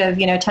very sort of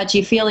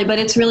touchy-feely, but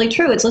it's really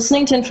true. It's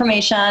listening to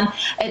information.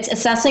 It's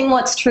assessing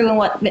what's true and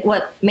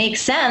what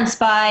makes sense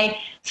by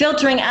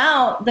filtering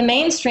out the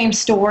mainstream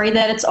story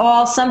that it's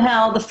all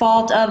somehow the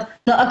fault of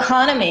the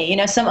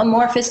economy, some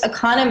amorphous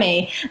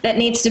economy that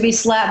needs to be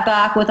slapped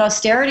back with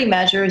austerity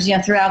measures,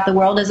 throughout the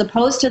world, as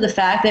opposed to the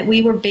fact that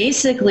we were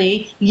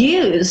basically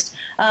used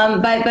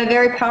by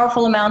very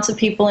powerful amounts of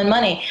people and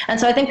money. And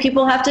so I think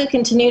people have to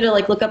continue to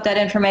look up that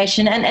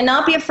information and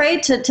not be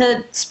afraid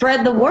to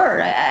spread the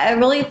word. I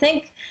really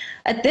think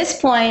at this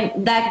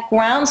point, that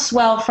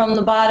groundswell from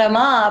the bottom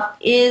up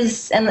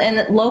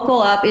and local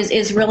up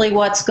is really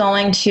what's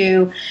going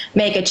to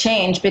make a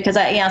change, because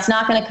it's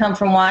not going to come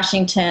from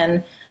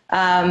Washington.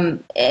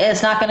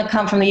 It's not going to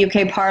come from the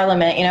UK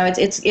Parliament.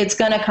 It's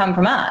going to come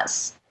from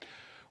us.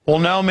 Well,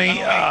 Nomi,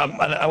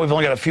 we've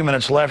only got a few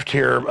minutes left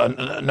here.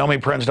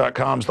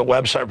 NomiPrins.com is the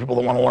website for people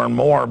that want to learn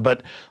more.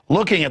 But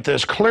looking at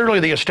this, clearly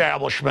the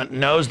establishment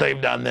knows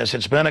they've done this.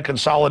 It's been a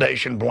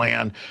consolidation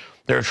plan.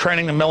 They're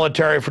training the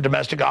military for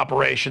domestic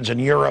operations in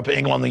Europe,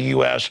 England, the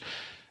U.S.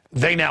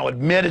 They now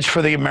admit it's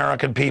for the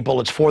American people.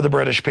 It's for the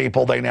British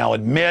people. They now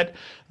admit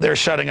they're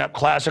setting up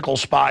classical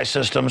spy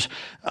systems.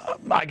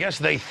 I guess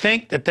they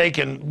think that they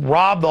can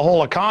rob the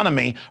whole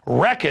economy,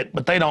 wreck it,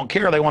 but they don't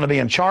care. They want to be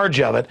in charge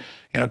of it,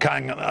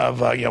 kind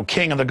of,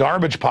 king of the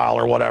garbage pile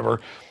or whatever.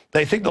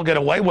 They think they'll get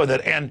away with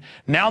it. And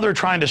now they're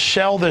trying to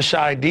sell this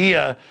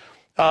idea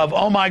of,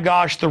 oh my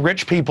gosh, the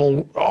rich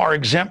people are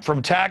exempt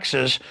from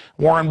taxes,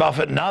 Warren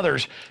Buffett and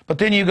others, but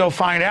then you go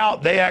find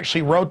out they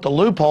actually wrote the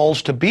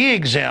loopholes to be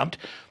exempt.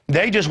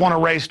 They just want to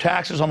raise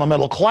taxes on the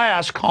middle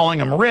class, calling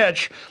them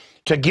rich,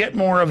 to get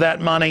more of that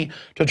money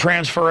to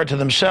transfer it to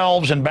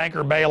themselves and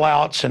banker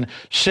bailouts and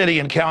city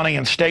and county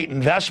and state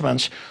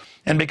investments.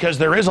 And because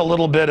there is a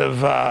little bit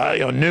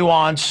of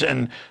nuance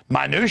and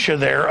minutia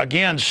there,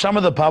 again, some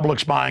of the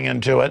public's buying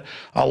into it.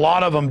 A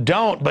lot of them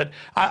don't. But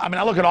I mean,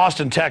 I look at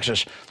Austin,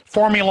 Texas.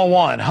 Formula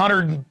One,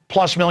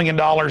 $100+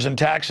 million in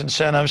tax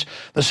incentives.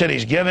 The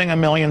city's giving them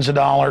millions of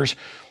dollars.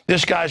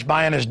 This guy's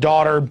buying his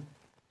daughter,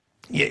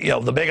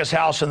 the biggest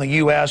house in the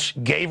U.S.,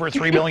 gave her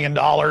 $3 billion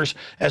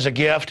as a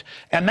gift.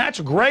 And that's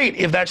great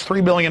if that's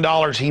 $3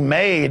 billion he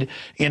made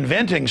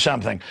inventing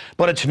something.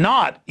 But it's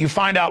not. You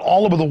find out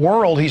all over the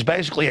world he's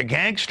basically a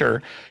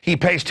gangster. He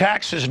pays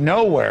taxes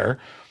nowhere.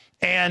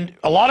 And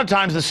a lot of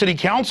times the city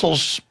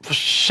councils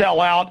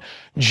sell out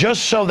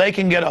just so they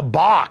can get a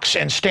box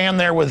and stand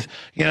there with,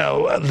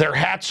 their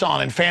hats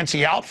on and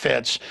fancy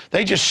outfits.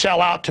 They just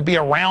sell out to be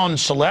around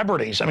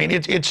celebrities. I mean,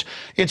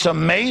 it's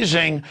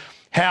amazing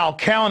how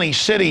counties,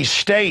 cities,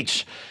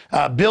 states,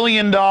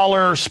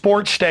 billion-dollar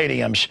sports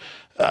stadiums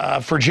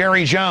for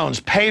Jerry Jones,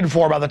 paid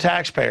for by the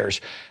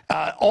taxpayers.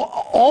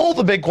 All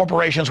the big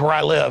corporations where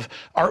I live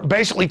are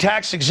basically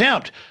tax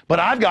exempt, but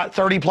I've got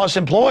 30+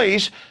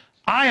 employees.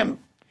 I'm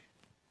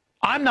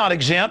not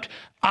exempt.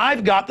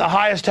 I've got the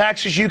highest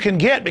taxes you can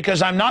get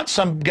because I'm not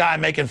some guy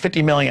making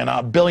 $50 million,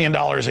 $1 billion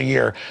a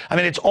year. I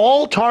mean, it's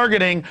all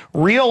targeting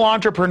real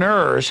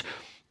entrepreneurs,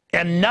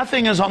 and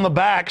nothing is on the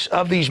backs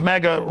of these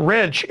mega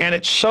rich. And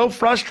it's so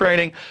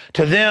frustrating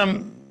to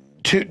them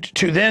to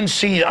then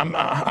see,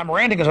 I'm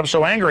ranting because I'm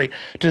so angry,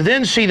 to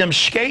then see them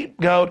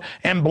scapegoat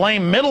and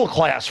blame middle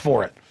class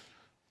for it.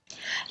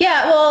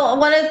 Yeah, well,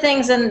 one of the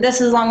things, and this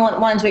is along the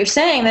lines what you're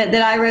saying, that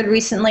I read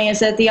recently is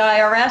that the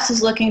IRS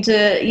is looking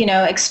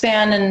to,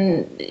 expand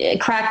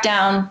and crack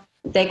down.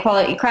 They call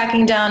it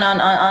cracking down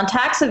on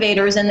tax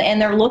evaders,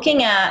 and they're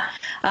looking at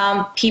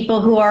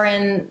people who are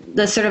in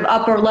the sort of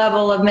upper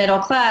level of middle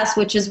class,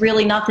 which is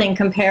really nothing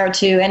compared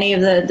to any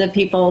of the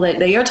people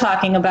that you're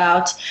talking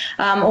about,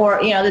 or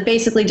that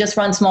basically just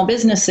run small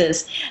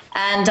businesses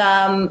and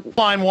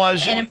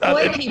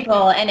employ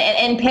people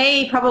and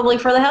pay probably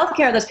for the health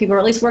care of those people, or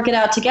at least work it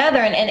out together.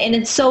 And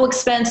it's so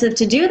expensive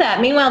to do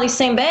that. Meanwhile, these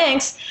same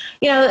banks,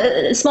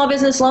 small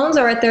business loans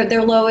are at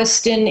their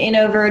lowest in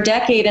over a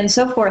decade and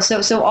so forth.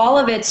 So all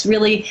of it's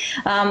really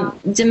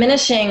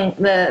diminishing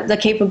the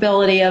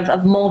capability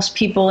of most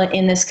people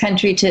in this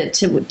country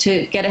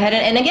to get ahead.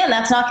 And again,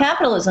 that's not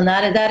capitalism.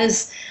 That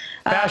is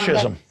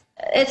fascism.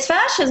 It's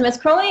fascism. It's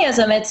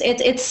cronyism.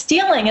 It's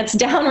stealing. It's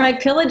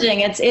downright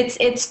pillaging.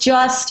 It's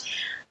just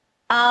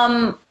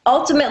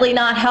ultimately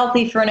not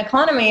healthy for an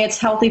economy. It's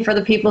healthy for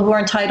the people who are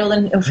entitled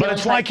and feel. But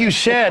it's like you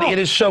said, it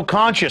is so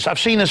conscious. I've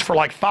seen this for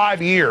like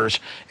 5 years.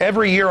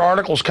 Every year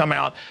articles come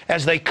out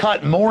as they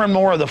cut more and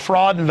more of the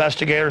fraud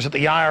investigators at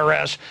the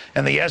IRS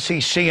and the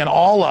SEC and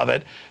all of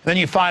it. Then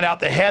you find out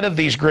the head of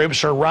these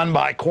groups are run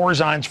by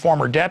Corzine's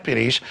former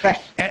deputies. Right.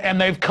 And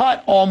they've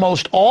cut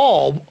almost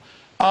all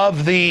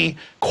of the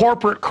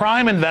corporate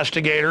crime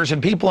investigators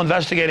and people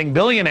investigating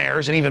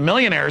billionaires and even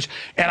millionaires.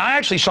 And I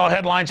actually saw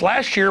headlines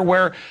last year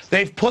where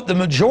they've put the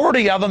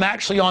majority of them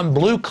actually on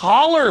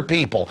blue-collar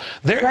people.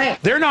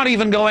 They're not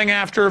even going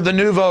after the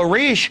nouveau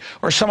riche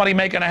or somebody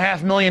making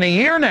 $500,000 a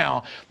year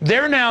now.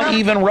 They're now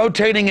even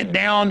rotating it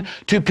down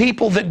to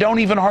people that don't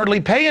even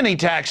hardly pay any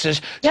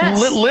taxes. Yes.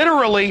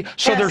 Literally,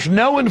 so there's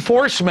no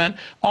enforcement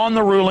on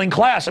the ruling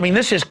class. I mean,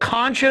 this is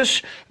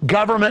conscious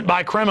government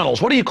by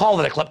criminals. What do you call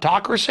it, a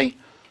kleptocracy?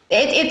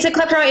 It's a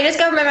kleptocracy. It is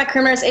government by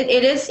criminals.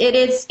 It's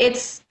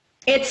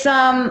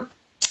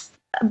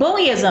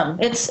bullyism.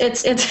 It's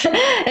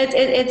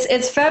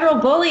federal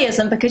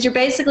bullyism, because you're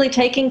basically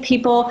taking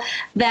people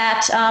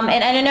that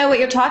and I know what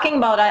you're talking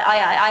about.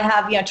 I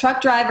have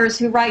truck drivers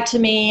who write to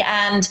me,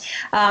 and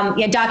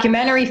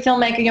documentary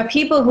filmmaker,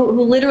 people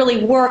who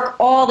literally work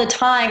all the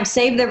time,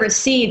 save their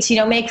receipts,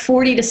 make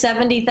 $40,000 to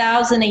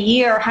 $70,000 a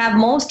year, have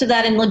most of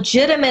that in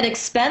legitimate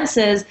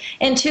expenses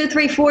in 2,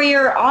 3, 4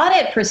 year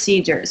audit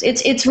procedures.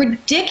 It's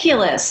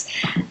ridiculous,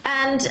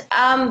 and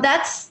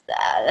that's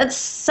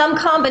some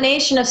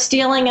combination of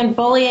stealing and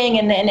bullying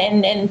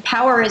and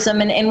powerism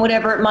and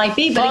whatever it might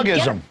be. But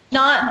thuggism. Again,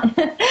 not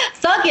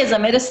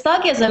thuggism. It is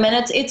thuggism,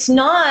 and it's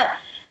not,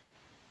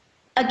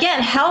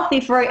 again, healthy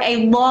for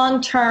a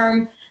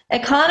long-term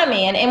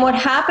economy. And what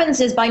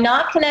happens is, by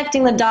not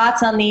connecting the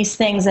dots on these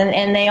things,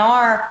 and they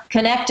are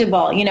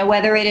connectable,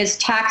 whether it is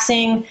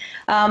taxing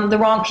the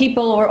wrong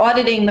people or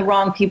auditing the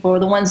wrong people, or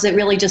the ones that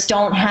really just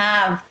don't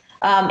have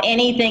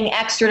anything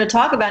extra to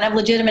talk about, and have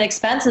legitimate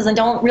expenses, and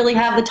don't really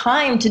have the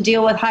time to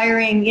deal with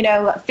hiring,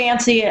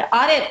 fancy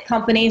audit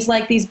companies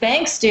like these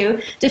banks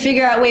do, to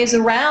figure out ways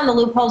around the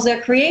loopholes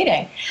they're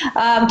creating,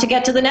 to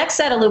get to the next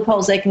set of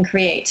loopholes they can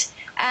create.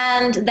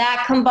 And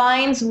that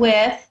combines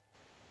with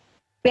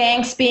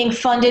banks being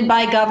funded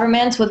by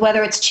governments with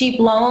whether it's cheap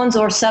loans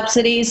or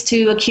subsidies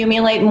to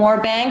accumulate more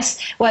banks,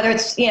 whether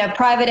it's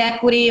private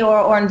equity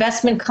or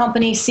investment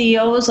company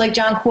CEOs like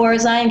John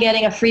Corzine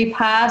getting a free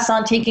pass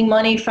on taking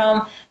money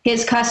from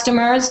his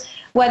customers,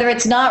 whether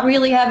it's not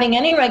really having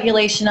any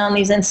regulation on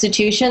these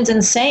institutions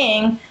and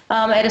saying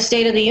at a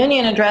State of the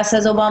Union address,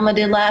 as Obama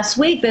did last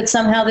week, that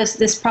somehow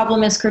this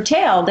problem is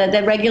curtailed,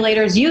 that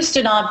regulators used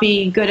to not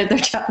be good at their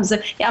jobs.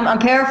 I'm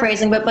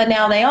paraphrasing, but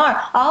now they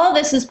are. All of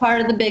this is part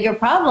of the bigger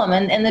problem,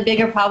 and the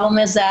bigger problem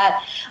is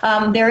that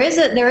there is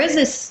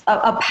this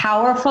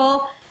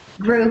powerful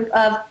group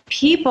of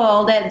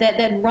people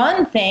that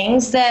run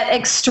things that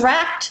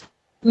extract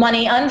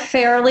money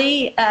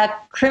unfairly,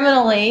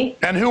 criminally.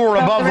 And who are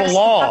above the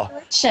law.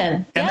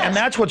 And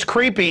that's what's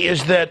creepy,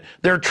 is that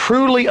they're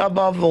truly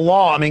above the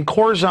law. I mean,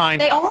 Corzine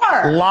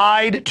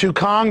lied to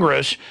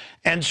Congress,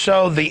 and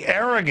so the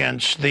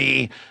arrogance,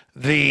 the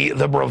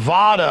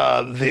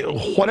bravado,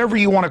 whatever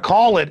you want to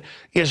call it,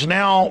 is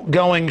now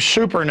going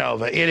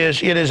supernova. It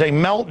is a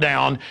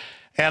meltdown,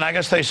 and I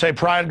guess they say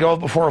pride goeth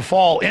before a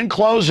fall. In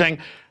closing,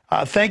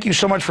 thank you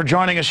so much for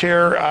joining us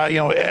here,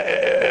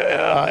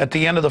 at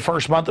the end of the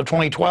first month of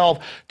 2012.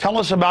 Tell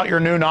us about your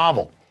new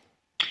novel.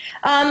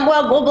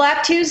 Well,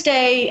 Black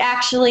Tuesday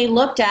actually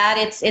looked at,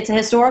 it's a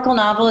historical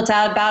novel. It's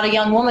about a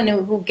young woman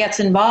who gets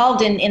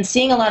involved in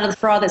seeing a lot of the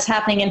fraud that's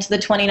happening into the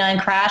 29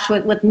 crash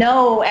with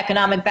no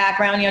economic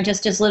background,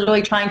 just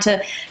literally trying to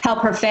help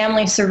her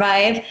family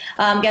survive,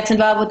 gets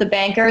involved with the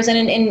bankers.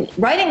 And in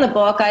writing the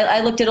book,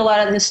 I looked at a lot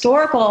of the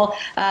historical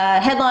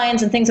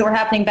headlines and things that were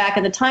happening back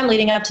at the time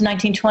leading up to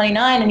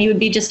 1929, and you would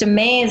be just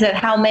amazed at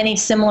how many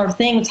similar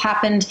things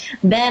happened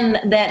then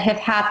that have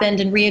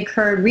happened and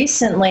reoccurred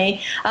recently.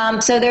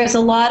 So there's a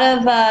lot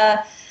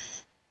of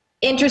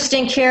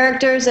interesting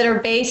characters that are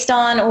based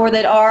on or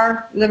that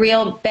are the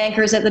real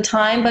bankers at the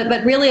time,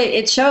 but really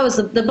it shows,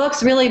 the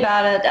book's really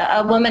about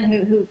a woman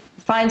who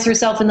finds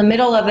herself in the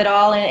middle of it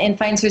all and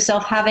finds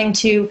herself having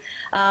to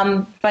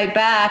fight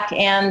back,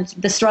 and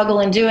the struggle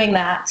in doing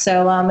that.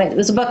 So it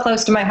was a book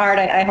close to my heart.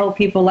 I hope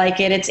people like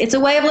it. It's a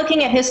way of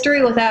looking at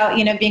history without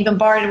being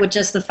bombarded with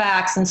just the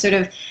facts and sort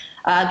of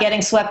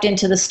getting swept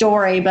into the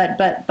story,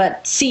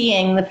 but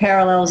seeing the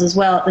parallels as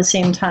well at the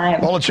same time.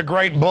 Well, it's a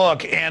great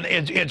book, and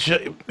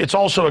it's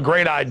also a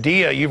great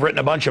idea. You've written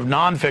a bunch of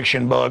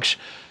nonfiction books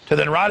to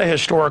then write a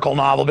historical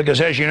novel, because,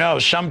 as you know,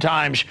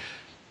 sometimes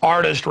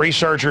artists,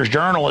 researchers,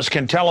 journalists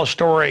can tell a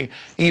story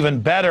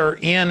even better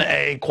in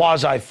a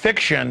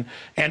quasi-fiction,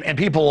 and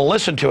people will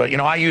listen to it.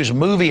 I use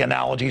movie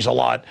analogies a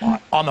lot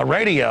on the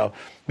radio,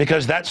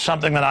 because that's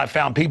something that I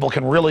found people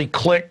can really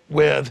click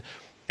with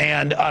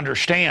and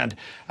understand.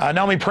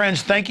 Nomi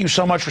Prins, thank you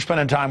so much for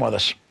spending time with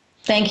us.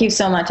 Thank you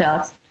so much,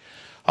 Alex.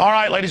 All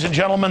right, ladies and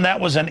gentlemen, that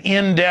was an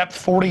in-depth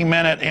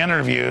 40-minute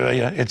interview.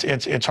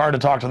 It's hard to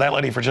talk to that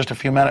lady for just a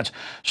few minutes.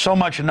 So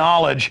much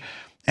knowledge.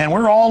 And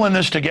we're all in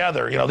this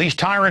together. These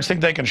tyrants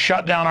think they can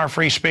shut down our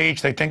free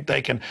speech. They think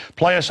they can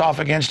play us off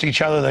against each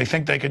other. They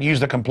think they can use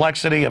the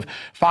complexity of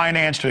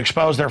finance to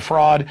expose their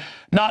fraud.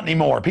 Not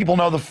anymore. People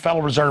know the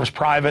Federal Reserve's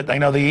private. They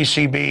know the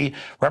ECB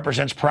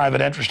represents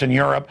private interest in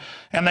Europe.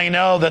 And they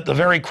know that the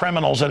very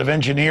criminals that have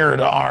engineered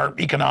our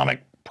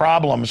economic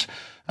problems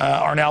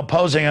are now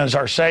posing as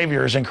our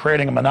saviors and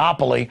creating a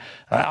monopoly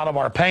out of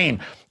our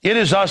pain. It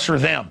is us or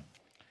them.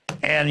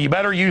 And you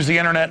better use the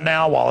internet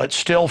now while it's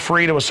still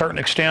free to a certain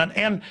extent,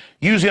 and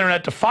use the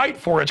internet to fight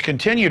for its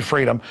continued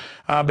freedom,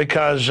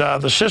 because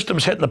the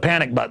system's hitting the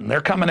panic button.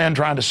 They're coming in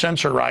trying to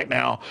censor right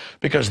now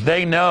because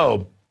they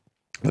know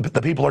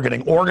the people are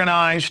getting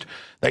organized.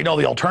 They know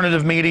the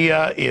alternative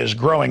media is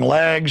growing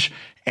legs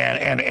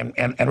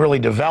and really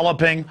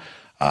developing.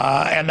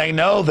 And they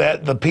know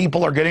that the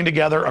people are getting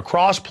together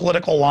across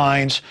political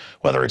lines,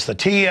 whether it's the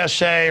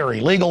TSA or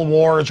illegal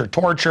wars or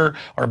torture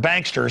or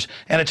banksters.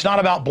 And it's not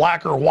about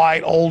black or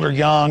white, old or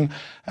young.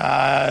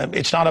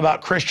 It's not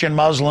about Christian,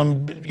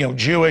 Muslim,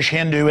 Jewish,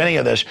 Hindu, any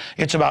of this.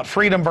 It's about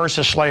freedom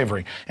versus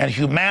slavery. And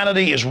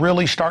humanity is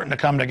really starting to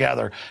come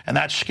together. And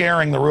that's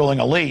scaring the ruling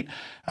elite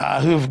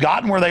who've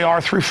gotten where they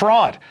are through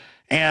fraud.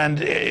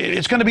 And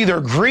it's going to be their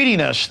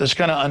greediness that's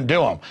going to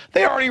undo them.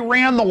 They already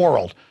ran the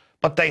world,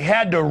 but they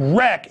had to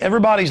wreck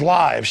everybody's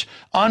lives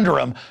under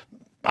them,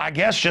 I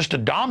guess, just to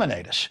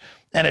dominate us.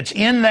 And it's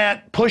in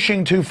that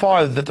pushing too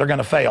far that they're going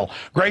to fail.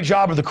 Great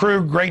job of the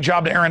crew. Great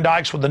job to Aaron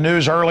Dykes with the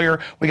news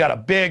earlier. We got a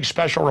big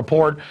special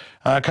report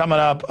coming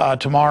up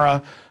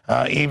tomorrow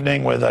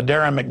evening with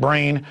Darren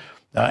McBreen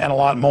and a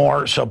lot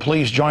more. So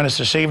please join us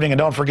this evening. And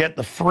don't forget,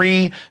 the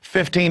free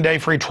 15-day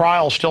free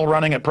trial is still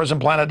running at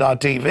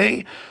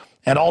prisonplanet.tv.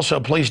 And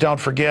also, please don't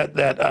forget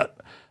that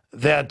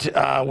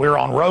we're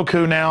on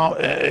Roku now.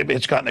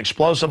 It's gotten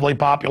explosively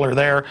popular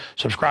there.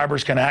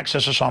 Subscribers can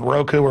access us on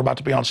Roku. We're about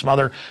to be on some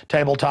other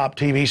tabletop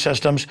TV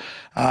systems.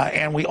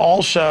 And we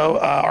also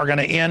are going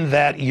to end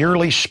that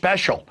yearly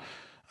special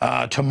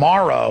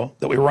tomorrow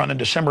that we run in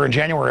December and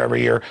January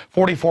every year,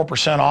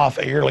 44% off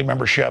a yearly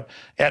membership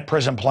at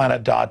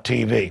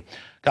prisonplanet.tv.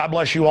 God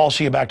bless you all.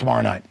 See you back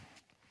tomorrow night.